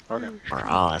know. Okay. Or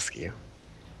I'll ask you.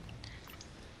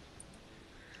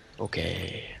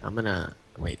 Okay, I'm gonna...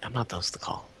 Wait, I'm not supposed to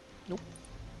call. Nope.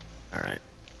 Alright.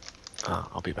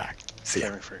 I'll be back. See ya.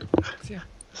 Saving free. See ya.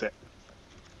 Sit.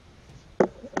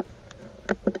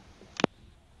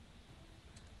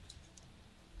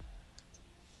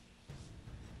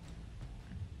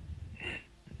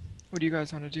 What do you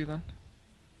guys want to do then?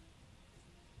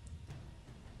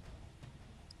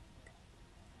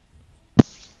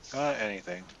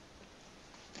 Anything.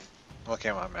 Look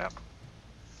at my map.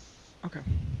 Okay.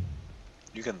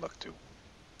 You can look too.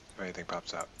 If anything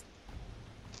pops out.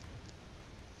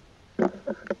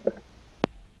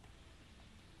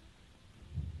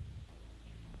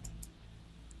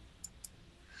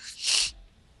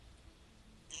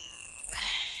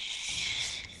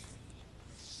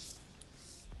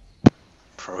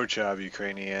 Pro job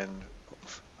Ukrainian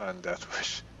on Death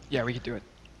Wish. Yeah, we could do it.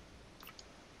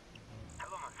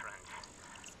 Hello, my friends.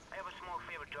 I have a small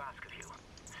favor to ask of you.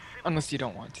 Unless you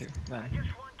don't want to. Then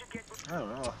Just want to get... I don't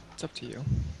know. it's up to you.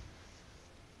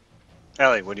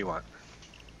 Ellie, what do you want?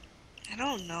 I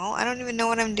don't know. I don't even know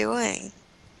what I'm doing.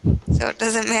 So it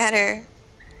doesn't matter.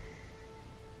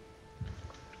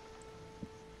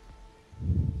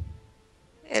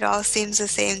 It all seems the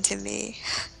same to me.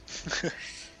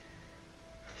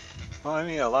 Well, I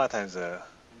mean, a lot of times the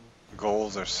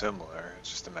goals are similar. It's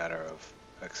just a matter of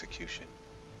execution.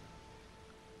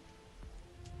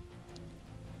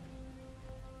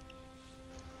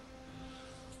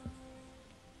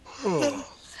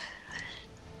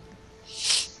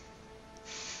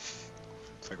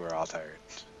 It's like we're all tired.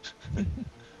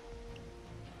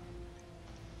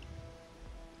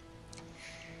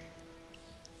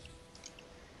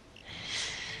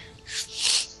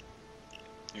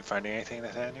 You finding anything,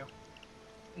 Nathaniel?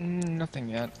 Nothing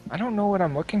yet. I don't know what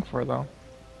I'm looking for though.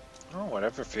 Oh,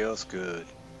 whatever feels good.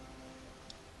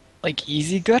 Like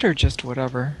easy good or just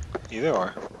whatever? Either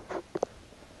or.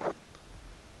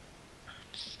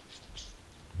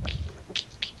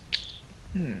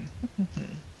 I'm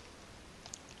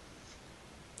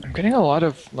getting a lot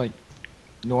of like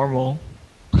normal.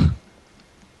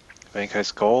 Bank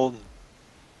Ice Gold.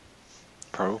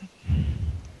 Pro.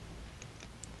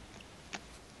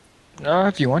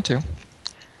 If you want to.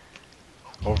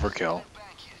 Overkill.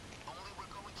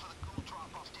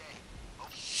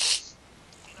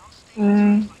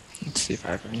 Let's see if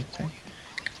I have anything.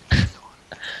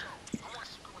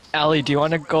 Allie, do you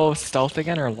want to go stealth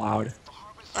again or loud?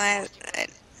 I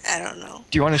don't know.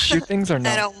 Do you want to shoot things or no?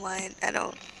 I don't mind. I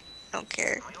don't. don't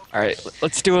care. Alright,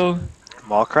 let's do a...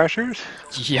 Mall crashers?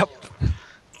 Yep.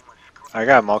 I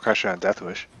got a mall crasher on Death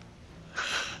Wish.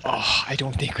 Oh, I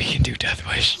don't think we can do Death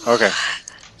Wish. Okay.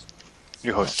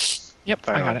 You host. Yep,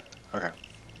 Fine, I got it. Okay.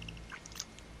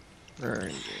 Where are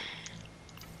you?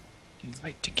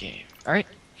 Invite to game. Alright.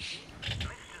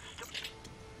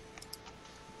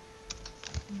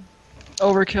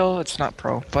 Overkill, it's not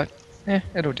pro, but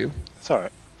it'll do. It's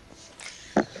alright.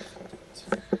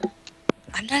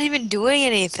 I'm not even doing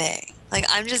anything. Like,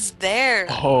 I'm just there.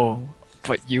 Oh,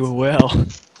 but you will.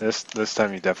 This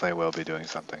time you definitely will be doing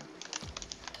something.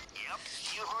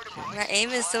 My aim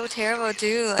is so terrible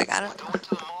too. Like, I don't.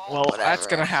 Well, that's Whatever.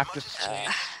 gonna have to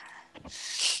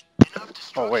change.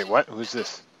 Oh wait, what? Who's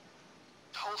this?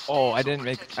 Oh, I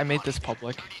made this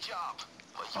public.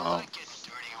 Oh.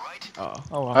 Oh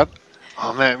well.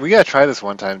 Oh man, we gotta try this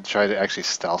one time to try to actually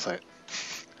stealth it.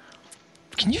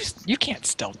 You can't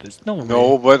stealth this. No way.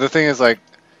 No, but the thing is like,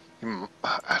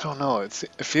 I don't know. It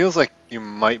feels like you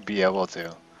might be able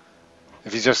to,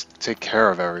 if you just take care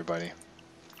of everybody.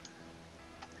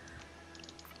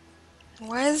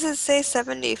 Why does it say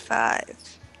 75?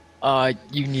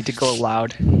 You need to go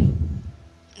loud.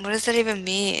 What does that even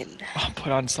mean?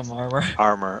 Put on some armor.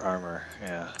 Armor,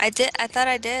 yeah. I thought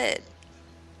I did.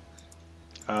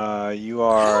 You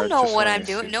are. I don't know just what let I'm me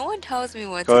doing. see. No one tells me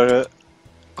what Go to do. to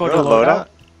Go to loadout.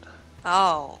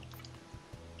 Oh.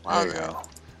 Well, There you then.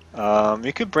 go.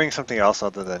 You could bring something else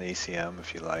other than ECM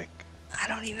if you like. I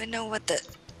don't even know what the.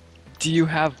 Do you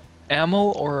have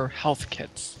ammo or health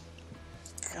kits?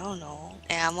 I don't know.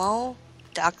 Ammo?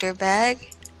 Doctor bag?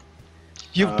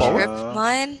 You have both? Trip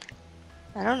mine?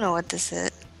 I don't know what this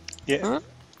is. Yeah. Huh?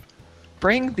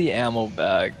 Bring the ammo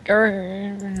bag.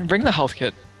 Or bring the health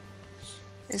kit.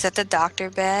 Is that the doctor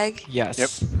bag? Yes. Yep.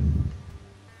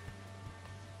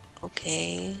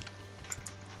 Okay.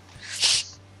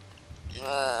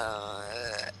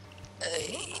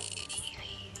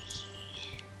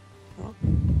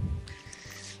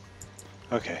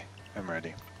 Okay, I'm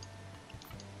ready.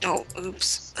 Oh,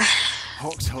 oops.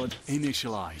 Hawk's HUD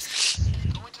initialized.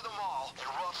 Go into the mall and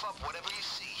rough up whatever you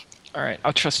see. Alright,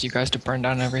 I'll trust you guys to burn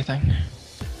down everything.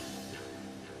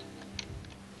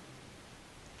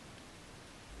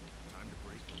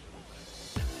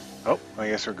 Oh, I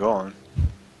guess we're going.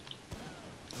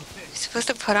 You're supposed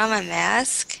to put on my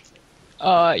mask?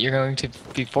 You're going to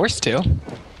be forced to.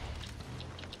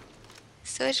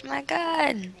 Switch my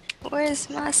gun. Where's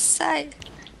my sight?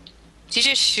 Did you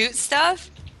just shoot stuff?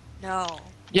 No.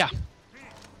 Yeah.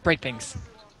 Break things.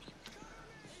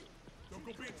 Don't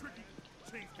go being tricky.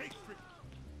 Change hate tricky.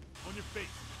 On your face.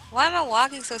 Why am I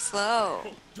walking so slow?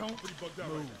 Don't pretty bugged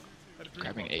out right now.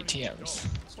 Grabbing ATMs.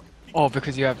 Oh,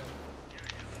 because you have...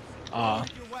 Your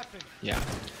weapon. yeah.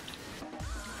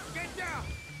 Get down.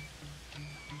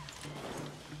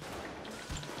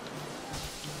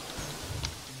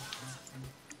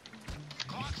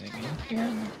 Anything in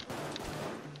here?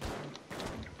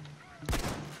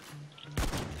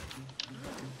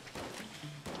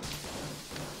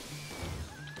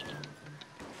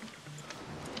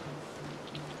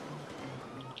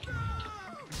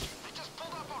 They just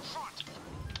pulled up on front.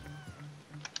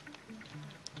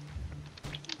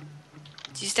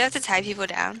 Do you still have to tie people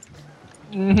down?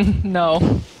 No.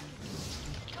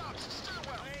 Cops,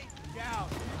 stairwell. Down.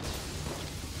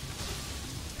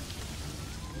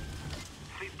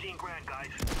 15 grand, guys.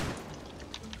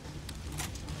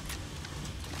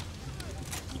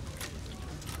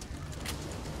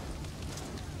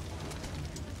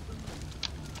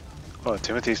 Oh,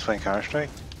 Timothy's playing Counter-Strike?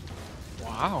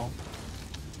 Wow.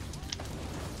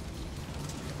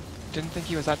 Didn't think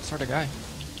he was that sort of guy.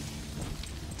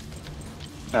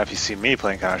 Now, if you see me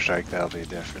playing Counter-Strike, that'll be a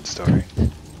different story.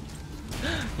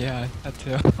 Yeah, that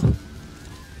too.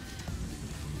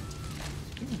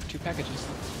 Ooh, 2 packages.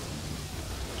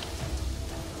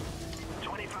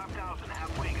 25,000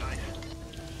 halfway, guys.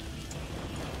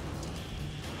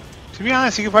 To be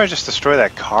honest, you could probably just destroy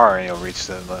that car and you'll reach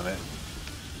the limit.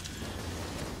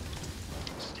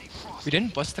 We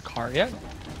didn't bust the car yet?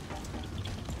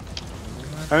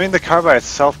 I mean, the car by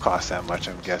itself costs that much,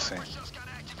 I'm guessing. Just got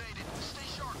activated. Stay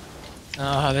sharp.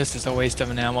 Ah, this is a waste of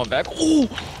an ammo bag. Ooh!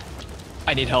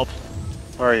 I need help.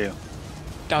 Where are you?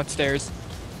 Downstairs.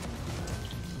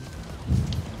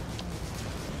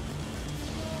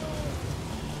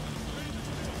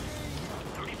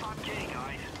 $35K,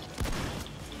 guys.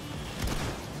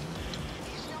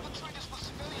 Easy on the triggers with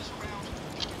civilians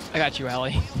around. I got you,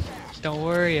 Allie. Don't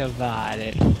worry about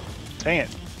it. Dang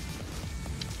it.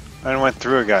 I went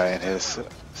through a guy and hit a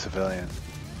civilian.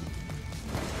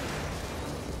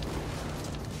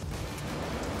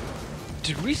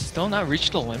 Did we still not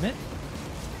reach the limit?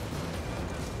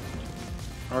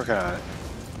 Working on it.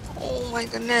 Oh my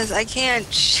goodness, I can't.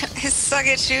 I suck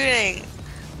at shooting.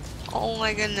 Oh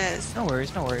my goodness. No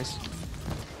worries, no worries.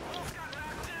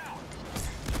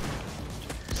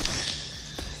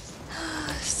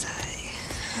 Sigh.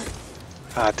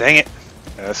 Ah, dang it.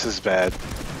 Yeah, this is bad.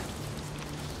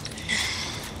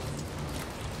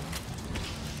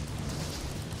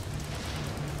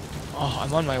 Oh,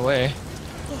 I'm on my way.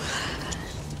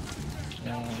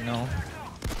 No, no.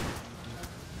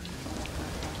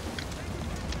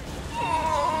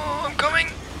 Oh, I'm coming.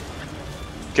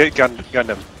 Get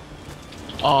Gundam.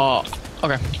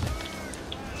 Okay.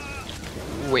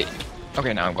 Wait.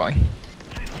 Okay, now I'm going.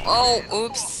 Oh,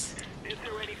 oops. Is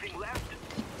there anything left?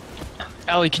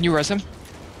 Ellie, can you res him?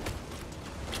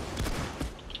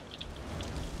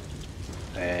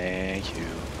 Thank you.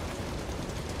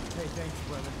 Hey, thanks,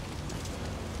 brother.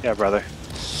 Yeah, brother.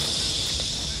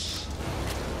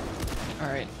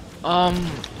 Alright.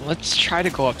 Let's try to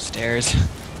go upstairs.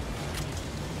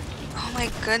 Oh my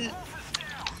goodness.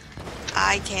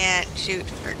 I can't shoot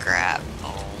for crap.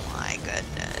 Oh my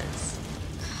goodness.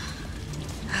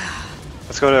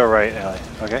 Let's go to the right, Ellie.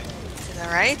 Okay? To the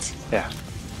right? Yeah.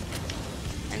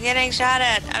 I'm getting shot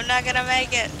at. I'm not gonna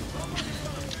make it.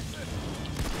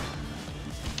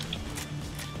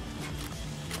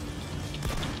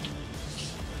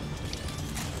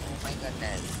 Oh my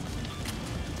goodness.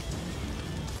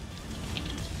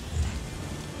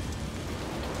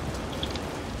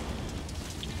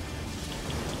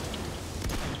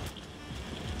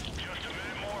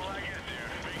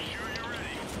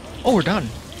 Oh, we're done.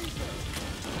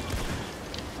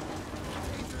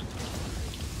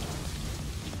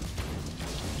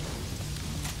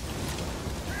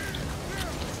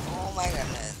 Oh my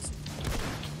goodness.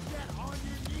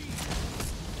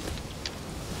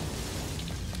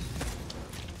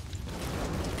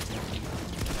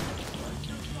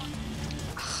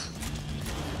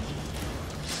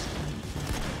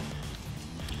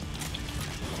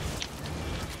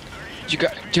 Do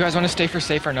you guys want to stay for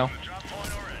safe or no?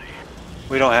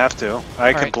 We don't have to.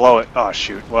 I can Alright. blow it. Oh,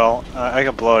 shoot. Well, I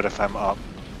can blow it if I'm up.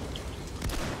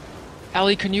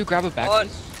 Ellie, can you grab a bag? What?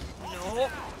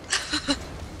 Please? No.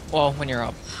 Well, when you're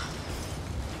up.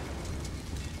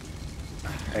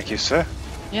 Thank you, sir.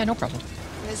 Yeah, no problem.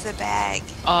 Where's the bag?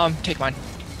 Take mine.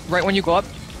 Right when you go up,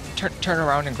 turn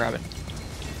around and grab it.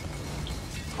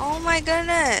 Oh my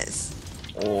goodness.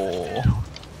 Oh.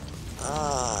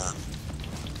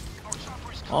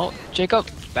 Oh, Jacob,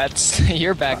 that's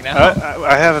your bag now.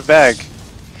 I have a bag.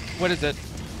 What is it?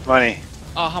 Money.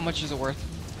 How much is it worth?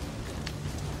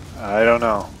 I don't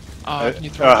know. Can you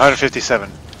throw it?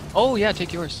 157. Oh, yeah,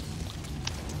 take yours.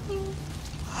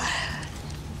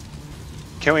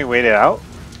 Can we wait it out?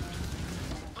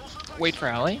 Wait for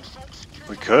Ellie.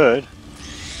 We could.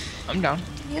 I'm down.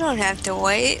 You don't have to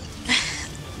wait.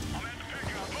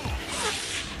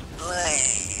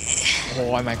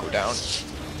 Oh, I might go down.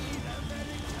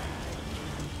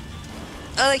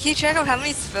 Oh, like, can you check out how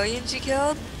many civilians you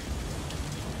killed?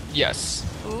 Yes.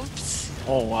 Oops.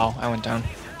 Oh, wow, I went down.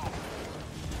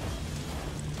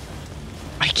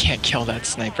 I can't kill that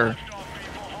sniper.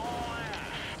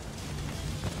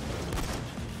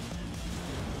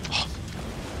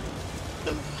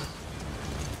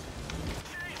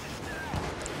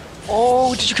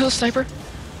 Oh, did you kill a sniper?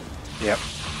 Yep.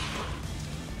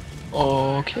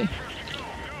 Okay.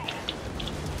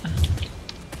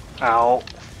 Ow.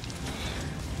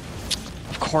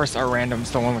 Of course, our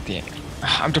random's the one with the...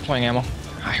 I'm deploying ammo.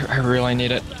 I really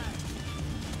need it.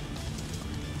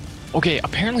 Okay,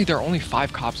 apparently there are only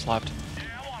 5 cops left.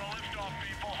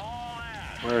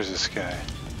 Where is this guy?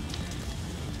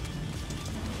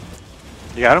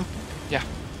 You got him? Yeah.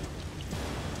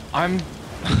 I'm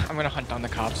gonna hunt down the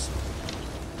cops.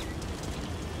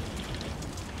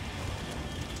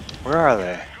 Where are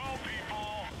they?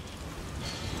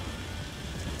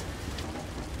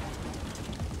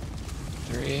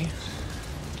 Three.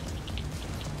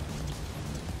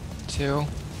 2.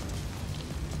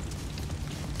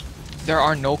 There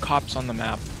are no cops on the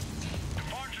map.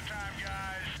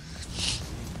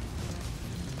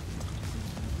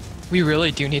 We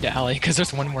really do need to alley because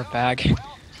there's one more bag.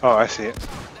 Oh, I see it.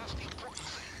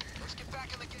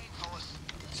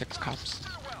 6 cops.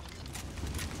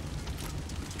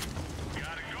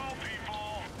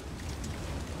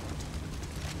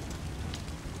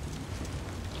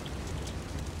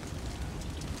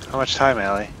 How much time,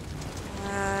 Allie?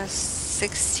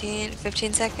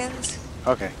 15 seconds.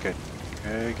 Okay, good.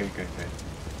 Good.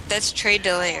 That's trade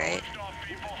delay, right?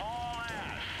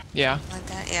 Yeah. Like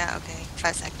that? Yeah, okay.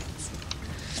 5 seconds.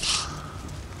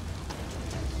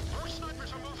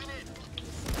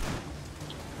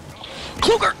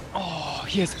 Kluger! Oh,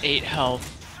 he has 8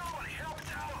 health.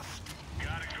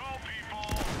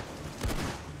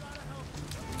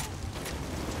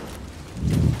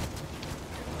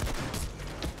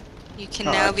 You can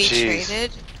Oh, now be jeez.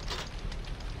 traded.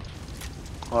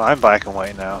 Well, I'm black and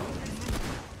white now.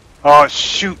 Oh,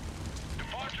 shoot!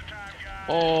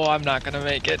 Oh, I'm not gonna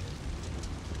make it.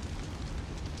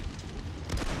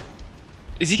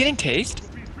 Is he getting tased?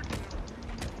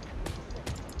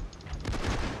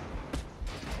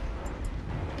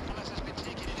 Has been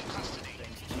taken into custody.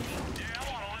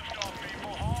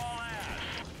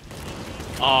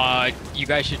 You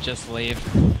guys should just leave.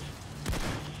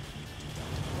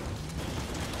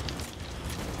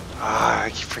 Ah, I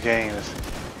keep forgetting this.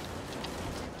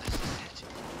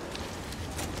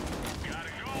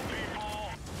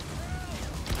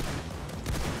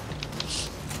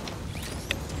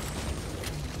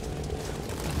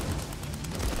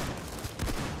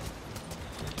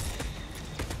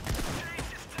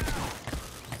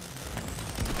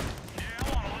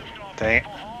 Dang it.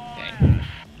 Dang.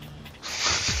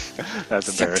 That's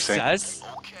embarrassing. Success?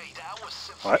 Okay, that was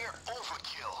severe What?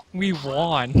 overkill. We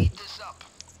won. Speed this up.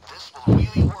 This will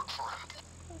really work for him.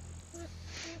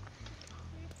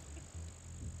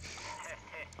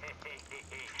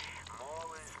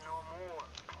 More is no more.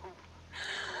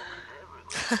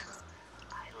 Everywhere.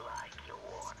 I like your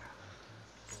water.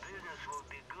 Business will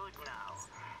be good now,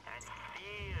 and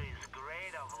fear is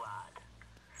great of lot.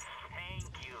 Thank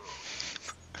you.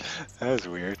 That was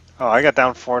weird. Oh, I got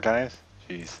down 4 times?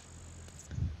 Jeez.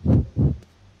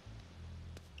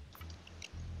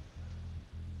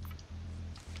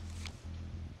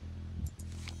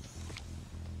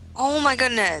 Oh my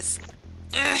goodness.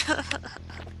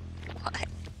 Why?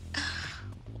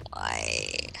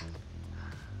 Why?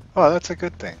 Oh, that's a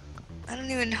good thing. I don't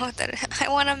even know what that is. I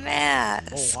want a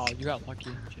mask. Oh wow, you got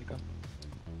lucky, Jacob.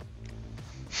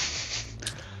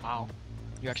 Wow,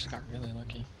 you actually got really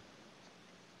lucky.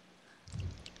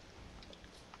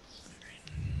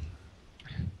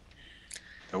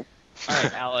 Nope.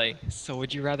 Alright, Allie, so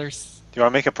would you rather... Do you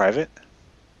want to make it private?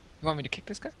 You want me to kick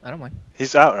this guy? I don't mind.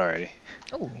 He's out already.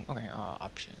 Oh, okay,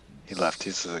 options. He left.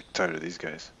 He's like tired of these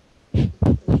guys.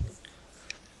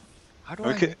 How do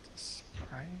I Okay. make this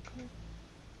private?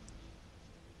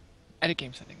 Edit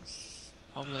game settings.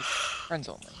 Public, friends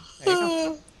only. There you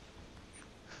go.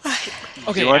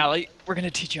 Okay, you want- Allie, we're gonna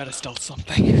teach you how to stealth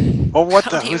something. Oh, what I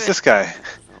the? don't Who's even- this guy?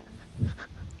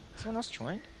 Someone else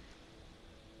joined?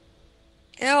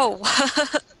 Ew.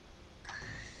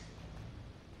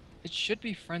 It should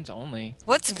be friends only.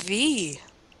 What's V?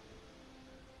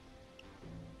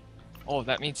 Oh,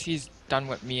 that means he's done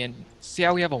what me and... See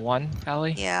how we have a 1,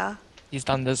 Allie? Yeah, He's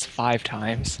done this 5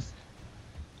 times.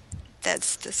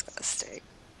 that's disgusting.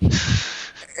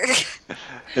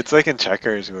 It's like in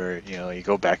checkers where, you know, you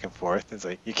go back and forth. It's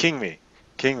like, you king me,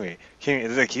 king me, king me.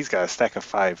 It's like he's got a stack of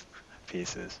 5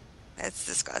 pieces. That's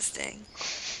disgusting.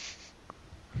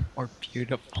 Or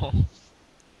beautiful.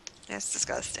 That's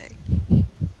disgusting.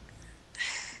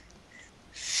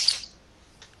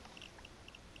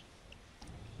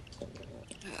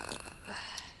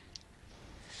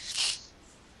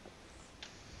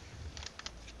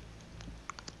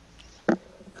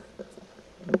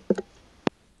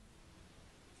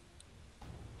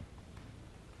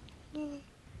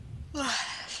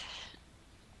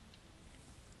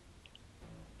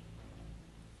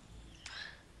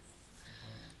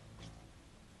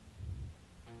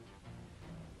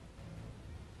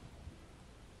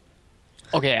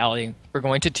 Okay, Allie, we're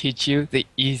going to teach you the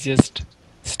easiest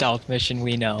stealth mission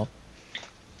we know.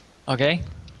 Okay?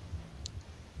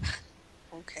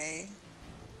 Okay.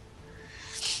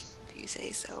 If you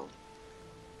say so.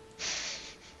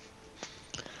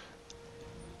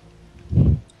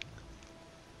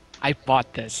 I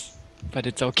bought this, but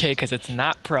it's okay because it's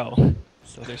not pro.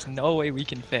 So there's no way we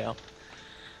can fail.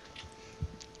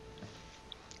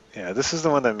 Yeah, this is the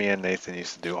one that me and Nathan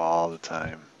used to do all the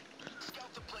time.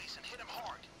 Scout the place and hit him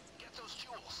hard. Get those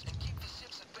jewels and keep the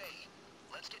ships at bay.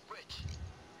 Let's get rich.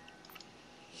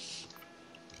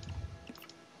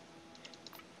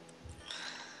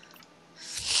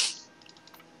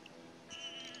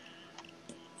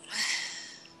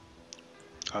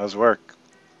 How's work?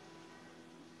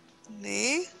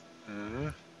 Me? Hmm.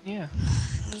 Yeah.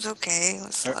 It was okay. It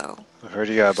was slow. I heard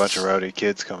you got a bunch of rowdy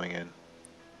kids coming in.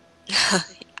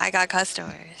 I got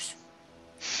customers.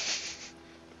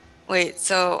 Wait,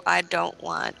 so I don't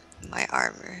want my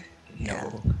armor.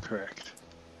 No. Correct.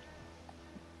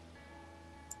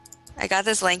 I got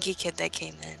this lanky kid that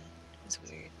came in. It's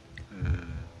weird. Mm.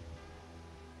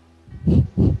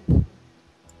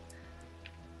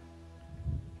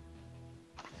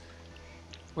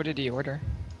 What did he order?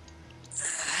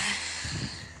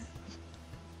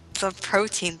 The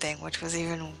protein thing, which was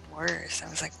even worse. I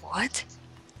was like, what?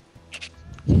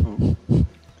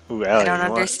 Ooh, I Allie, don't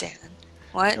understand.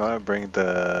 What? you want to bring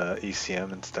the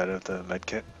ECM instead of the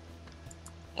medkit?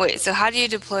 Wait, so how do you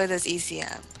deploy this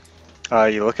ECM?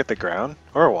 You look at the ground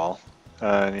or a wall,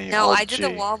 and you No, hold I did the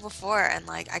G. wall before and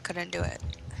like I couldn't do it.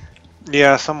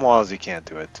 Yeah, some walls you can't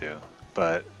do it too,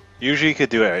 but usually you could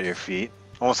do it at your feet.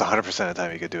 Almost 100% of the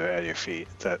time you could do it at your feet.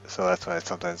 So that's why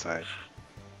sometimes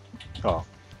oh,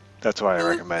 that's why I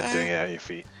recommend doing it at your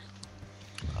feet.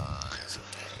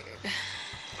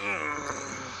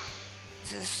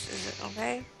 Is it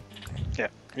okay? Yeah,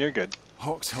 you're good.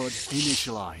 Hawk's HUD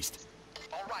initialized.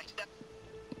 All right.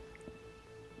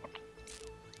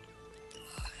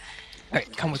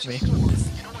 Alright, come with me. You know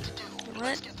what to do.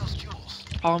 What? Get those jewels.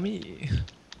 Follow me.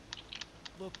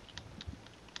 Look.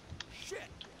 Shit.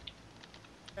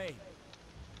 Hey.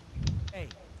 Hey.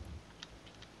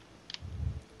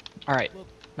 Alright, Look.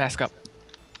 mask up.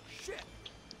 Shit.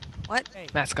 What? Hey.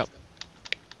 Mask up.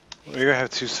 We're gonna have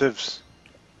 2 civs.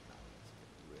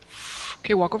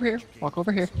 Okay, walk over here. Walk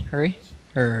over here. Hurry.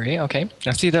 Hurry, okay.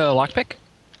 Now see the lockpick?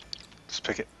 Just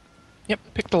pick it. Yep,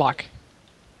 pick the lock.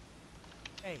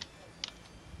 Hey.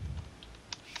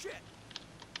 Shit.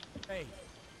 Hey.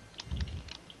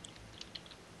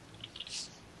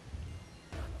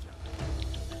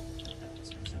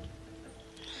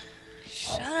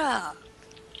 Shut up.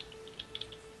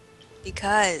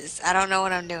 Because I don't know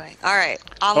what I'm doing. Alright,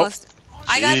 almost.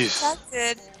 I got Jeez.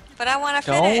 detected, but I want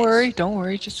to finish. Don't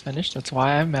worry, just finish. That's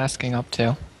why I'm masking up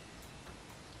too.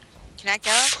 Can I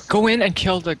kill him? Go in and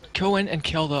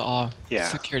kill the Yeah.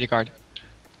 security guard.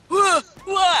 What?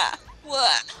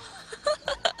 What?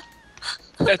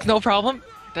 That's no problem.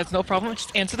 That's no problem.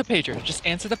 Just answer the pager. Just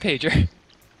answer the pager.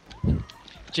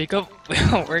 Jacob,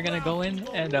 we're gonna go in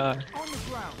and On the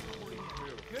ground.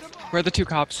 where are the 2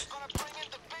 cops? Gonna bring in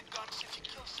the big guns if you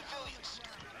kill civilians.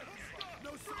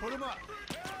 Put him up.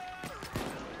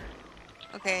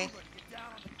 Okay.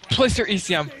 Place your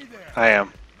ECM. I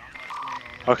am.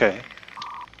 Okay.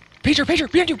 Pager,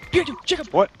 behind you, Jacob.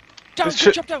 What? Down, This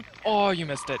shit- jump down. Oh, you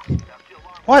missed it.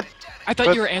 What? I thought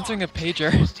But- you were answering a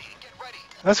pager.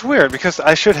 That's weird because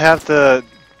I should have the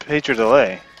pager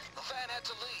delay. The fan had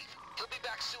to leave. He'll be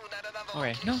back soon at another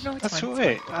Okay, no, it's That's fine.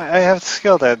 wait. I have the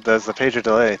skill that does the pager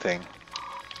delay thing.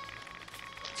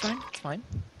 It's fine.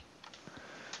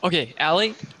 Okay,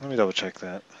 Allie, Let me double check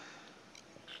that.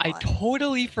 I What?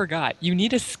 totally forgot. You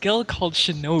need a skill called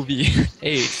Shinobi.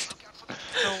 Ace.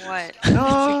 For what?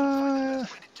 No,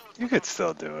 you could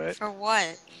still do it For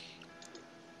what?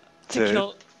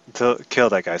 To to kill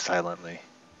that guy silently.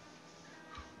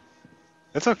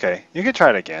 It's okay. You can try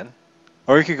it again,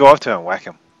 or you could go up to him and whack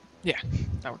him. Yeah,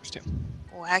 that works too.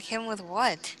 Whack him with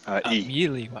what? A E.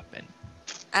 melee weapon.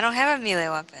 I don't have a melee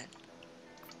weapon.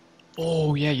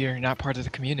 Oh yeah, you're not part of the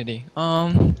community. I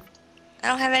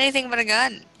don't have anything but a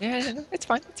gun. Yeah, no, it's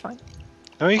fine.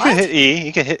 No, you What? can hit E.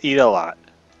 You can hit E a lot.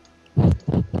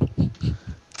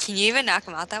 Can you even knock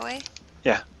him out that way?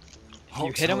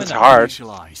 Hawk's hit him HUD in the- hard.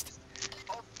 Initialized.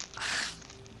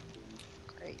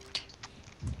 Great.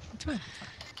 It's fine.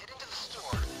 Get into the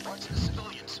store. Watch the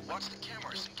civilians. Watch the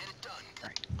cameras and get it done.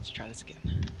 Alright, let's try this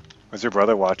again. Was your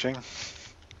brother watching?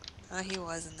 Oh, he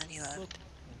was, and then he left.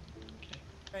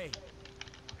 Hey.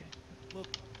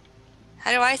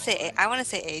 How do I say A? I want to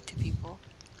say A to people.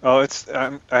 Oh, it's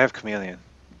I have chameleon.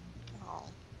 Oh.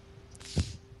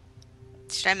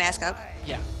 Should I mask up?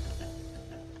 Yeah.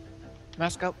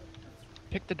 Mask up,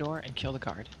 pick the door, and kill the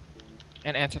guard.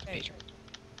 And answer the pager.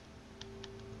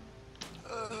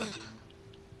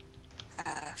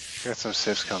 Got some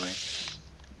civs coming.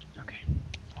 Okay.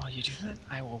 While you do that,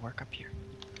 I will work up here.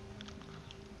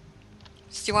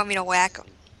 So you want me to whack him?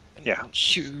 Yeah.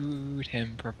 Shoot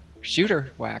him. Shoot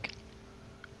or whack?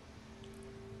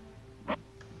 Oh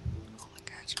my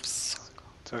gosh, I'm so cool.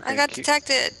 It's okay. I got keep,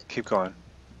 detected. keep going.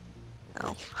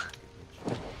 No.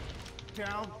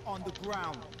 Down on the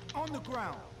ground. On the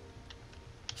ground.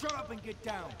 Shut up and get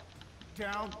down.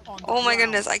 Down on the ground. Oh my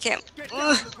goodness, I can't. Get down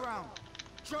Ugh. on the ground.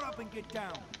 Shut up and get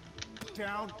down.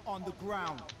 Down on the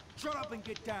ground. Shut up and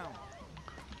get down.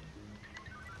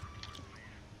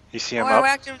 ECM Oh, I up.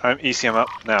 whacked him. I'm ECM up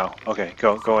now. Okay,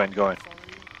 go in. Civilians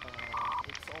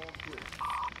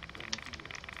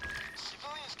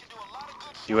can do a lot of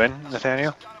good You in,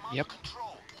 Nathaniel? Yep.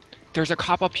 There's a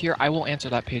cop up here. I will answer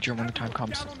that pager when the time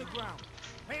comes. Down on the ground.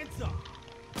 Hands up.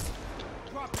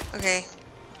 Drop it. Okay.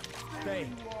 Stay.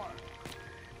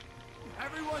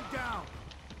 Everyone down.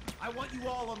 I want you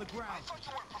all on the ground. I thought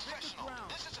you were professional.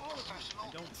 Ground. This isn't All of you. professional.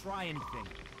 And don't try anything.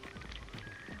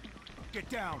 Get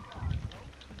down.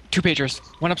 2 pagers.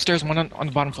 One upstairs, one on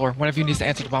the bottom floor. One of you needs to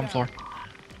answer the bottom floor.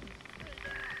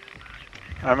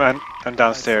 I'm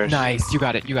downstairs. Nice, you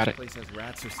got it, you got it. Place has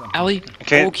rats or something. Ellie,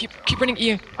 Okay. oh, keep running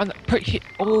E on the.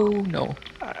 Oh no.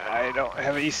 I don't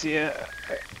have an EC yet.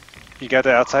 You got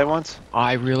the outside ones?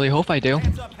 I really hope I do.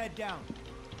 Hands up, head down.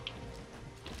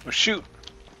 Oh, shoot.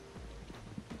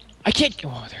 I can't.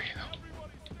 Oh, there you go.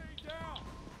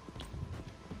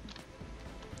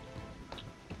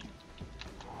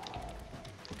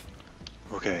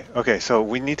 Okay, so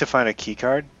we need to find a key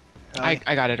card. I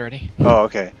got it already. Oh,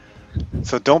 okay.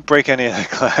 So don't break any of the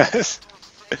glass.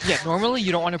 Yeah, normally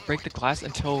you don't want to break the glass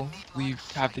until we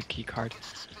have the key card.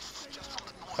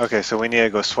 Okay, so we need to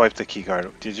go swipe the key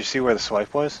card. Did you see where the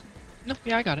swipe was? No,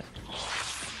 yeah, I got it.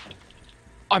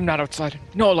 I'm not outside.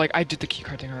 No, like, I did the key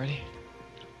card thing already.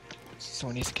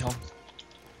 Someone needs to kill him.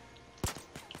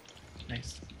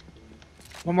 Nice.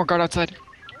 One more guard outside.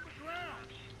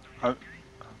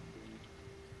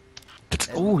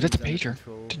 Oh, that's a pager.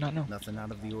 Did not know. Nothing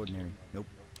out of the ordinary. Nope.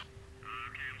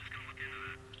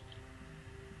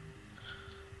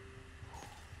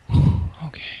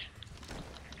 Okay.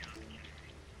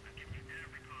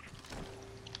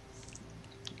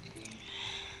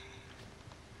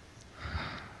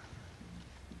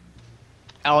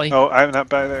 Ellie. Oh, I'm not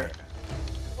by there.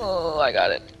 Oh, I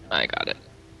got it. I got it.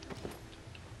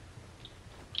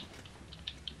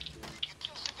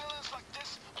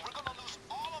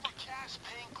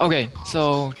 Okay,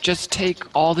 so just take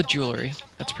all the jewelry.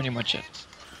 That's pretty much it.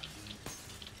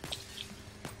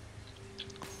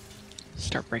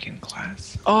 Start breaking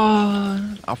glass.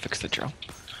 I'll fix the drill.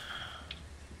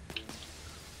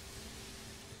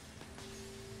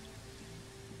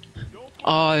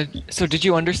 So did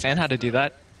you understand how to do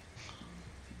that?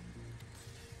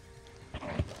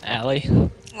 Allie?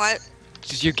 What?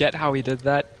 Did you get how we did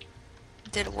that?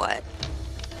 Did what?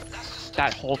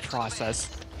 That whole process.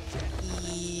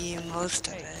 Most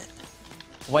of it.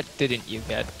 What didn't you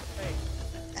get?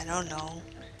 I don't know.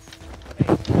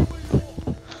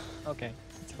 Okay,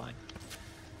 it's fine.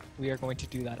 We are going to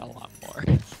do that a lot more.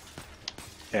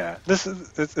 Yeah,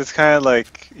 it's kind of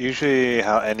like usually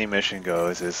how any mission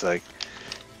goes is like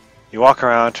you walk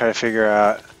around, try to figure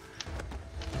out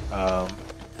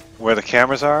where the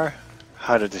cameras are,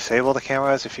 how to disable the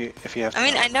cameras if you have. I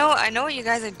mean, I know what you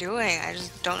guys are doing. I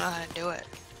just don't know how to do it.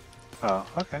 Oh,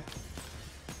 okay.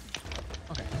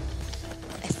 Okay.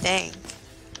 I think.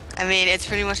 I mean, it's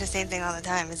pretty much the same thing all the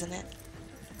time, isn't it?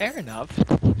 Fair enough.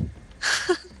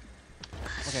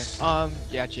 Okay,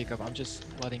 yeah, Jacob, I'm just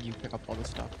letting you pick up all the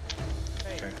stuff.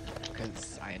 Okay.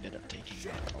 Because I ended up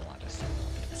taking a lot of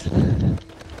stuff.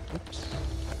 Oops.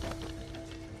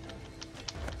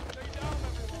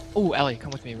 Oh, Ellie,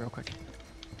 come with me real quick.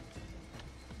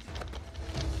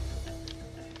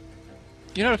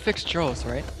 You know how to fix churros,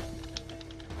 right?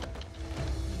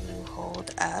 You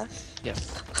hold F,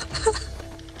 Yes.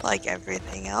 like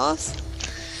everything else.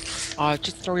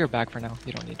 Just throw your bag for now.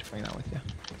 You don't need to bring that with you.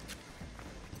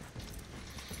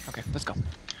 Okay, let's go.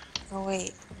 Oh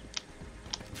wait.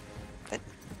 But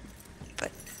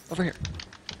Over here.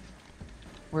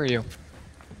 Where are you?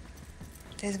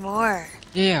 there's more.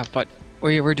 Yeah, but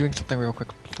we're doing something real quick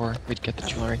before we get the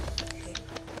jewelry. Okay.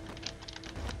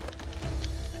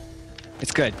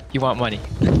 It's good. You want money.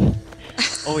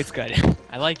 Oh, it's good.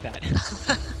 I like that.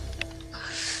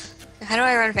 How do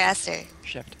I run faster?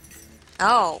 Shift.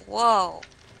 Oh, whoa.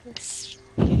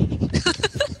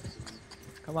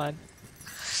 Come on.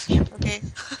 Okay.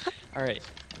 Alright.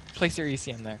 Place your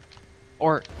ECM there.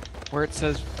 Or where it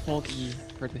says hold E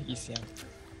for the ECM.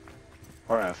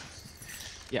 Or F.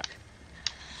 Yeah.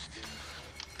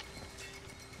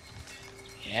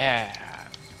 Yeah.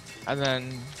 And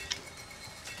then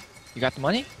you got the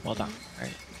money? Well done.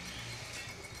 Alright.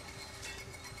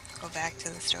 Go back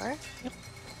to the store.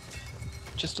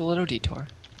 Just a little detour.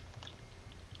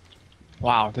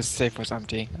 Wow, this safe was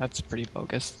empty. That's pretty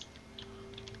bogus.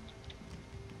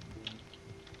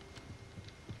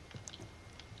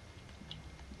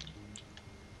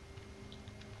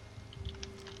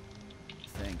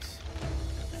 Thanks.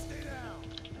 Stay down.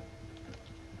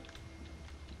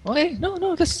 Okay,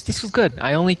 no, this was good.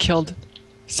 I only killed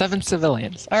 7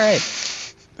 civilians.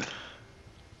 Alright.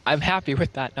 I'm happy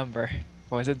with that number.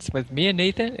 Was it's with me and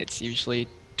Nathan, it's usually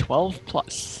 12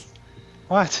 plus.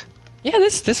 What? Yeah,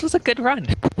 this was a good run.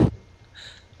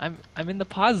 I'm in the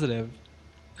positive.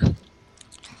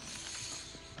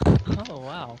 Oh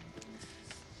wow.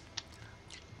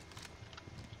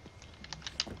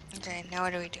 Okay, now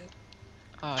what do we do?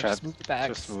 Just move the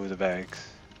bags. Just move the bags.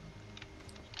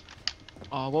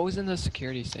 What was in the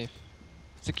security safe?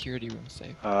 Security room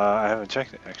safe. I haven't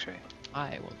checked it actually.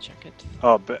 I will check it.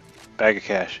 Oh, bag of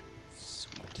cash.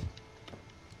 Sweet.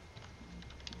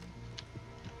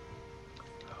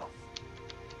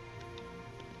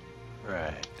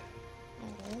 Right.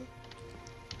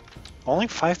 Only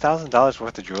 $5,000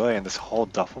 worth of jewelry in this whole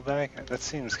duffel bag? That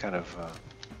seems kind of,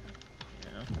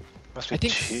 Yeah. must be I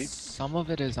think cheap. some of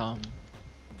it is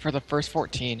for the first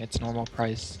 14 it's normal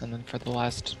price, and then for the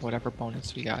last whatever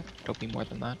bonus we got, it'll be more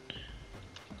than that.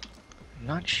 I'm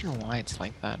not sure why it's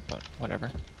like that, but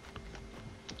whatever.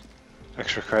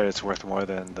 Extra credit's worth more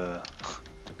than the...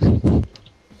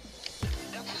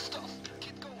 Now good stuff.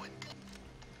 Keep going.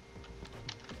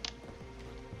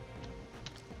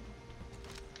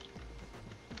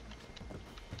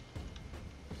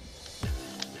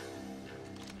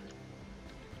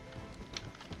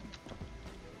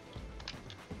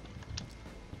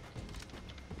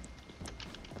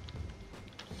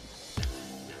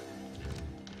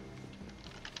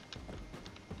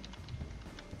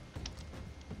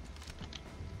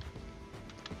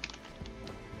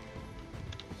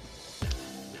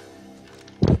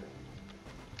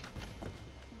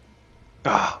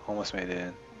 Ah, almost made it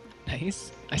in.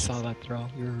 Nice. I saw that throw.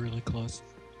 You were really close.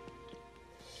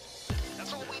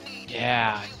 That's all we need.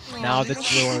 Yeah. Now the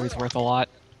jewelry is worth a lot.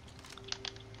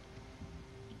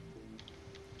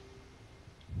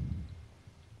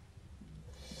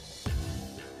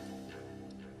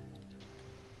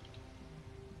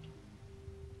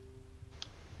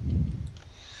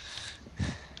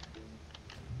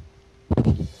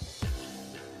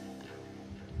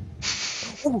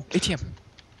 Ooh, ATM.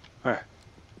 Where?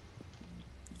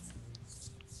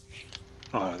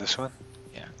 Oh, this one?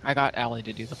 Yeah, I got Allie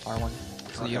to do the far one,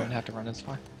 so you Okay. don't have to run as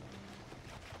far.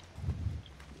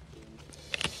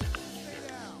 Stay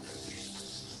down.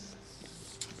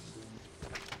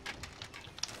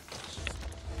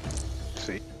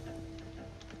 Sweet.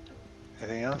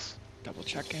 Anything else? Double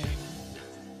checking.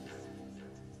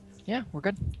 Yeah, we're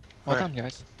good. Well Alright. done,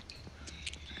 guys.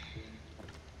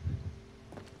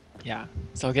 Yeah,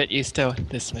 so get used to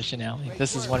this mission, Allie.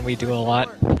 This is one we do a lot.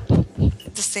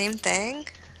 The same thing?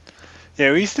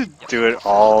 Yeah, we used to do it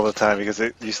all the time because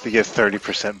it used to give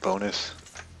 30% bonus.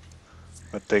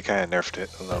 But they kind of nerfed it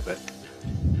a little bit.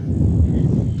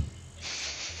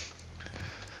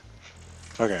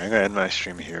 Okay, I'm gonna end my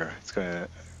stream here. It's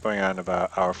going on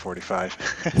about hour 45.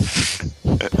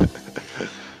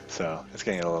 So it's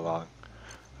getting a little long.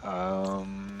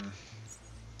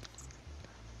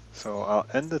 So I'll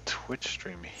end the Twitch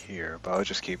stream here, but I'll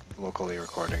just keep locally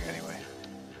recording anyway.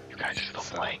 You guys are still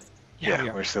So- playing. Yeah, we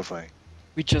are. we're still playing.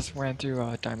 We just ran through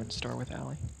a diamond store with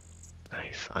Allie.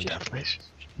 Nice. On defamation.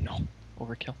 No,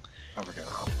 overkill.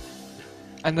 Overkill.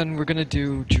 And then we're gonna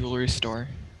do jewelry store.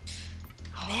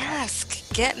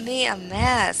 Mask. Get me a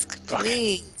mask,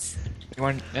 please. You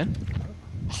want in?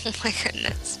 Oh my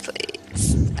goodness,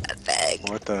 please. I beg.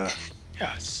 What the?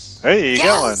 Yes. Hey, you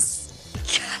got one!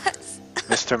 Yes!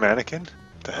 Mr. Mannequin?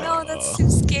 The hell? No, that's too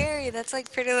scary. That's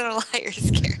like Pretty Little Liars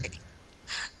scary.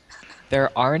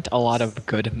 There aren't a lot of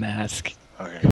good masks. Okay.